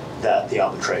reference, that the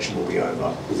arbitration will be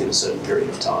over within a certain period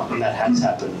of time. And that has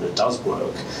happened and it does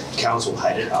work. Counsel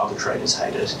hate it, arbitrators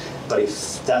hate it. But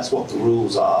if that's what the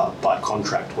rules are by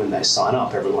contract when they sign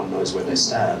up, everyone knows where they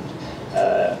stand.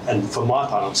 And for my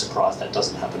part, I'm surprised that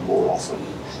doesn't happen more often,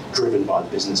 driven by the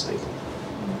business people.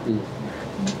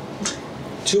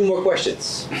 Two more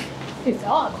questions. If there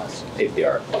are questions. If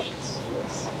there are questions.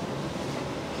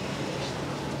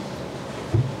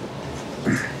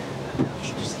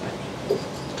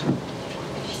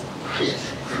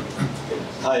 Yes.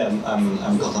 Hi, I'm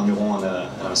Quentin Miron, and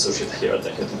I'm an associate here at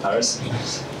in Paris.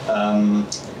 And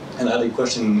I had a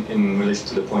question in relation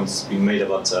to the points being made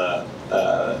about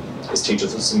stage of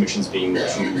submissions being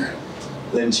too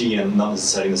lengthy and not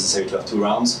necessary to have 2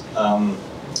 rounds.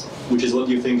 Which is what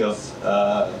you think of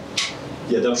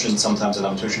the adoption sometimes in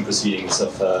arbitration proceedings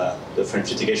of the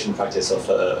French litigation practice of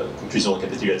conclusion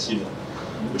récapitulative,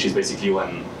 which is basically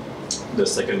when the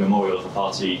second memorial of a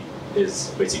party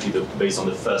is basically based on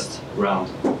the first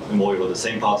round memorial of the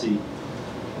same party,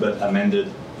 but amended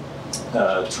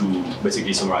to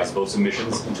basically summarize both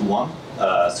submissions into one,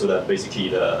 so that basically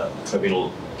the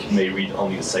tribunal may read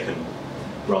only the second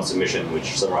round submission,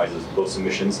 which summarizes both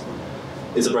submissions.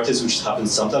 It's a practice which happens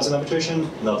sometimes in arbitration,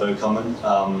 not very common.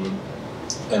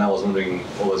 And I was wondering,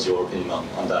 what was your opinion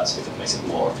on that, if it makes it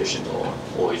more efficient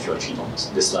or if you actually don't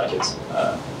dislike it?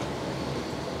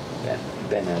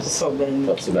 Ben has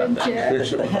thoughts about that.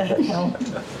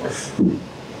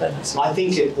 I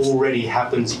think it already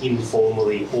happens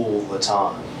informally all the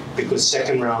time, because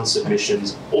second round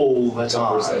submissions all the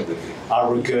time are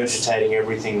regurgitating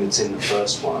everything that's in the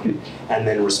first one and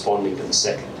then responding to the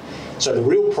second. So the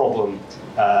real problem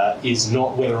is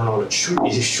not whether or not it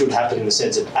should happen in the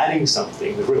sense of adding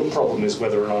something. The real problem is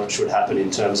whether or not it should happen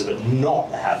in terms of it not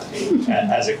happening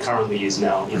as it currently is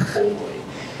now informally.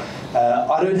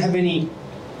 I don't have any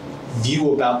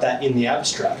view about that in the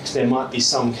abstract. There might be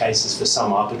some cases for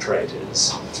some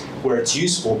arbitrators where it's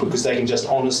useful because they can just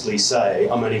honestly say,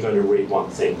 I'm only going to read one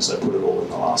thing, so put it all in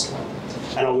the last one.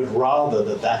 And I would rather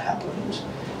that happened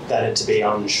than it to be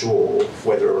unsure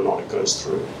whether or not it goes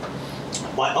through.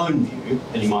 My own view,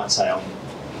 and you might say I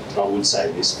would say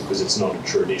this because it's not a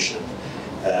tradition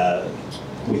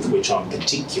with which I'm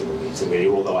particularly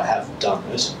familiar, although I have done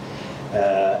it,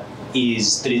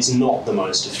 is that it's not the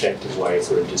most effective way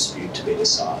for a dispute to be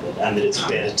decided, and that it's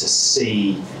better to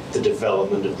see the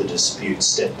development of the dispute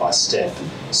step by step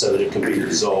so that it can be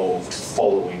resolved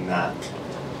following that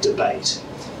debate.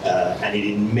 And it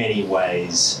in many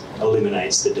ways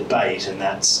eliminates the debate, and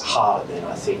that's harder then,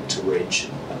 I think, to reach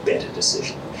a better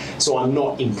decision. So I'm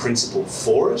not in principle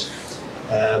for it,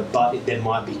 but there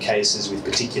might be cases with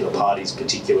particular parties,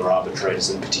 particular arbitrators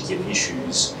and particular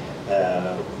issues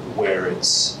where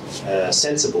it's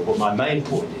sensible. But my main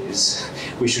point is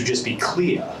we should just be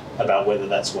clear about whether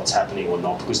that's what's happening or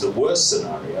not, because the worst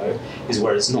scenario is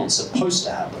where it's not supposed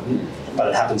to happen, but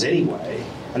it happens anyway,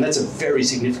 and that's a very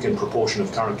significant proportion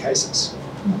of current cases.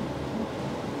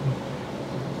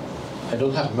 I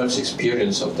don't have much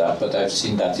experience of that, but I've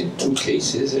seen that in 2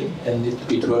 cases, and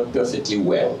it worked perfectly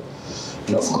well.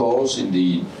 And of course, in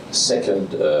the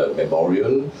second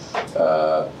memorial,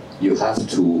 you have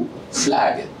to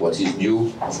flag what is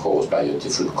new, of course, by a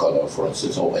different color, for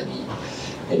instance, or in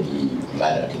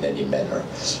any manner.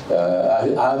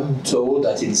 I'm told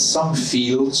that in some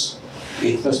fields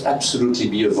it must absolutely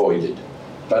be avoided,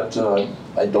 but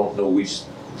I don't know which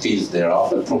fields there are,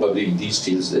 but probably in these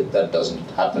fields that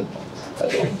doesn't happen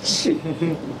at all.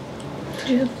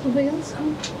 Do you have something else?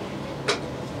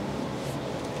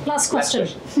 Last question.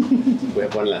 We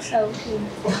have one last. Oh,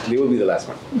 okay. You will be the last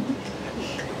one.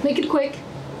 Make it quick.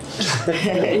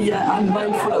 Yeah, I'm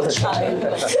mindful of time.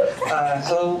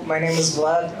 Hello, my name is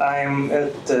Vlad. I'm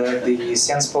at the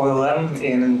Sciences Po LM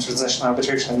in Transnational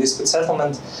Arbitration and Dispute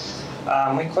Settlement.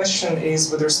 My question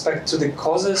is with respect to the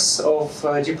causes of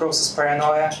due process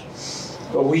paranoia.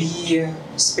 We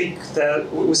say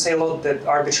a lot that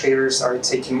arbitrators are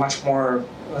taking much more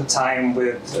time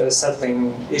with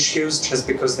settling issues just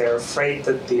because they're afraid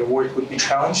that the award would be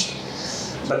challenged.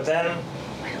 But then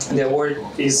the award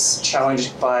is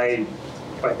challenged by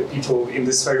the people in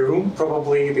this very room,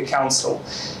 probably the council,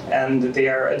 and they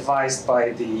are advised by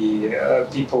the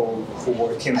people who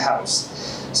work in-house.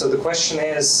 So the question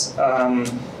is,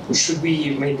 should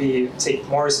we maybe take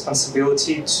more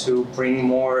responsibility to bring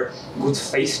more good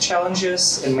faith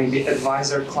challenges and maybe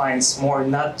advise our clients more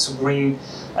not to bring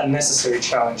unnecessary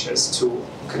challenges to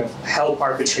kind of help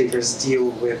arbitrators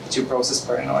deal with due process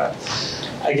paranoia?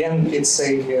 Again,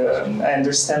 I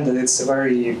understand that it's a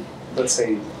very, let's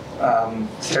say,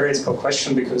 theoretical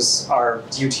question, because our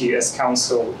duty as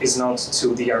counsel is not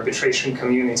to the arbitration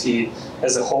community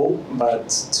as a whole, but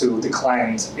to the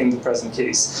client in the present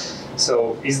case.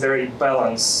 So is there a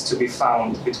balance to be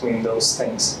found between those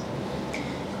things?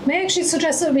 May I actually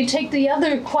suggest that we take the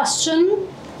other question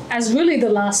as really the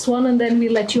last one, and then we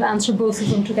let you answer both of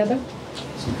them together?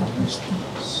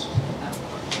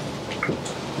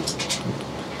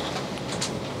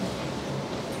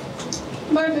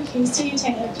 Marva Casey,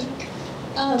 Teynier Pic.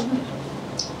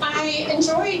 I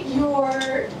enjoyed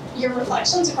your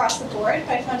reflections across the board,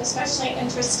 but I found especially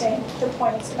interesting the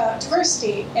points about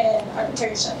diversity in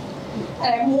arbitration.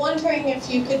 And I'm wondering if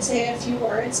you could say a few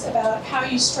words about how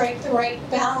you strike the right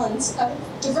balance of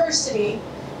diversity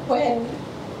when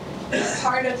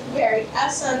part of the very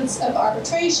essence of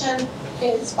arbitration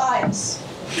is bias.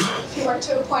 If you were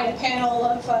to appoint a panel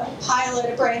of a pilot,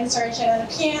 a brain surgeon, and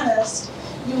a pianist,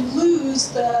 you lose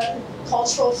the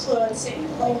cultural fluency,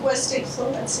 linguistic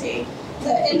fluency,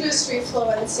 the industry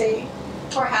fluency,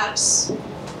 perhaps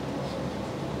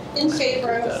in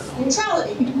favor of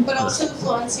neutrality, but also the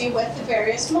fluency with the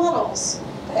various models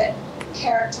that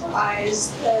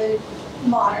characterize the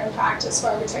modern practice of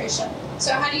arbitration.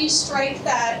 So how do you strike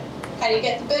that? How do you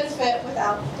get the benefit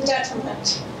without the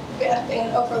detriment of being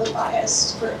an overly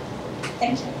biased group?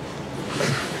 Thank you.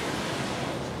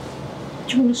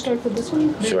 Do you want to start with this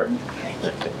one? Sure.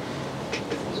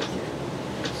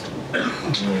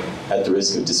 At the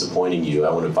risk of disappointing you,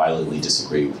 I want to violently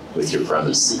disagree with your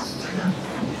premise.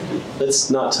 Let's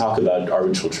not talk about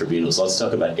arbitral tribunals, let's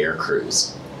talk about air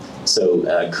crews.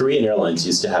 So Korean Airlines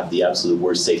used to have the absolute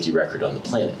worst safety record on the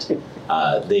planet.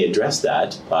 They addressed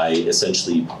that by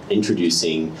essentially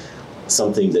introducing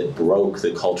something that broke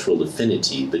the cultural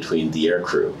affinity between the air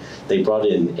crew. They brought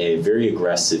in a very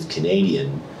aggressive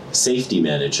Canadian safety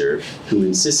manager who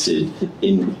insisted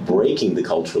in breaking the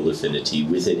cultural affinity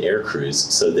within air crews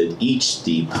so that each,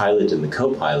 the pilot and the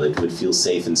co-pilot, would feel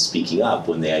safe in speaking up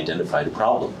when they identified a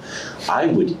problem. I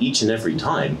would each and every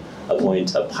time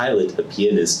appoint a pilot, a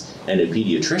pianist, and a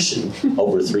pediatrician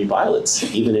over 3 pilots,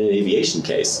 even in an aviation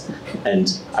case.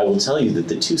 And I will tell you that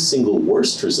the 2 single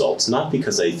worst results, not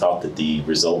because I thought that the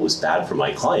result was bad for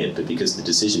my client, but because the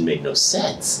decision made no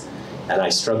sense. And I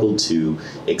struggled to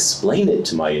explain it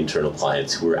to my internal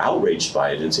clients who were outraged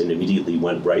by it and immediately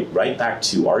went right back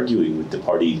to arguing with the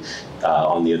party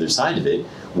on the other side of it,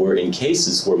 were in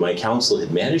cases where my counsel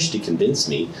had managed to convince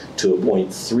me to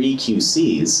appoint 3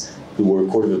 QCs who were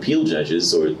Court of Appeal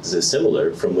judges or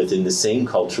similar from within the same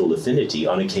cultural affinity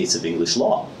on a case of English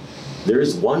law. There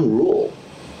is one rule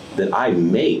that I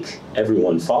make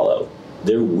everyone follow.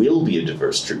 There will be a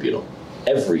diverse tribunal.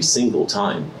 every single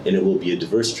time, and it will be a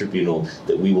diverse tribunal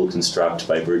that we will construct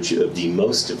by virtue of the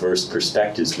most diverse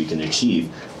perspectives we can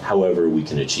achieve, however we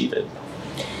can achieve it.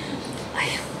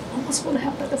 I almost want to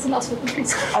have that as the last one,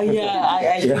 please.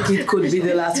 I think it could be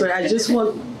the last one. I just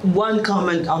want one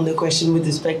comment on the question with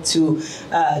respect to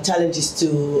challenges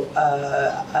to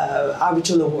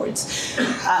arbitral awards.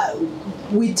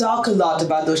 We talk a lot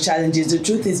about those challenges. The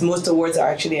truth is most awards are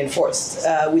actually enforced.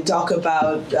 We talk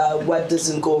about what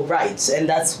doesn't go right, and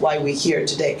that's why we're here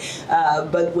today.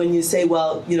 But when you say,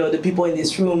 well, you know, the people in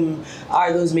this room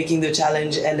are those making the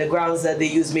challenge, and the grounds that they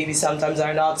use maybe sometimes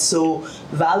are not so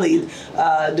valid,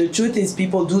 the truth is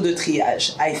people do the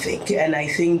triage, I think. And I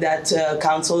think that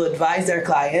counsel advise their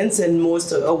clients, and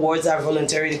most awards are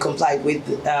voluntarily complied with.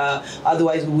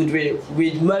 Otherwise, we would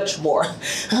read much more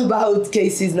about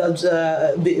cases not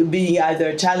being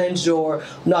either challenged or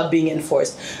not being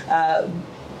enforced.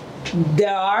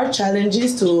 There are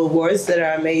challenges to awards that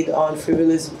are made on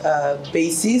frivolous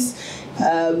basis.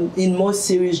 In most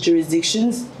serious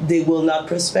jurisdictions, they will not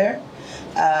prosper.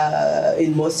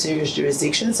 In most serious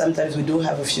jurisdictions, sometimes we do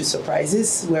have a few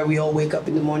surprises where we all wake up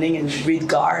in the morning and read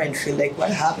GAR and feel like,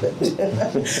 what happened?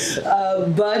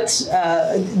 But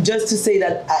just to say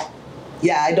that,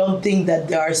 I don't think that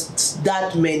there are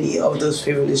that many of those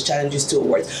frivolous challenges to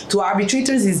awards. To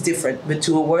arbitrators, it's different, but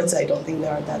to awards, I don't think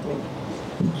there are that many.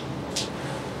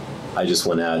 I just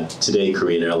want to add, today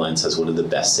Korean Airlines has one of the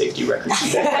best safety records.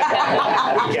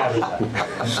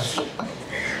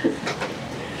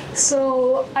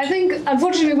 So I think,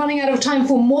 unfortunately, we're running out of time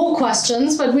for more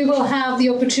questions, but we will have the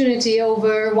opportunity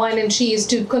over wine and cheese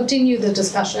to continue the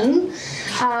discussion.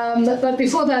 But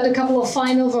before that, a couple of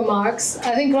final remarks.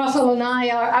 I think Raphael and I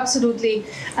are absolutely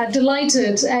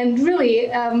delighted, and really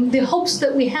the hopes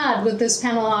that we had with this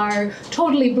panel are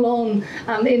totally blown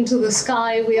into the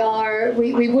sky.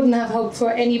 We wouldn't have hoped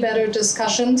for any better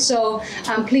discussion. So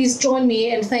please join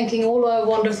me in thanking all our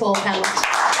wonderful panelists.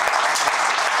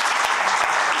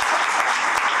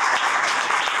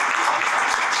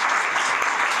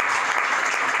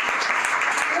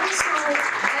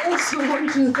 I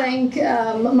want to thank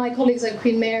my colleagues at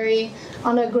Queen Mary,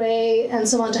 Anna Gray and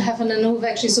Samantha Heffernan, who've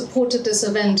actually supported this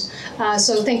event.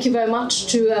 So thank you very much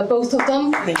to both of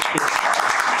them. Thank you.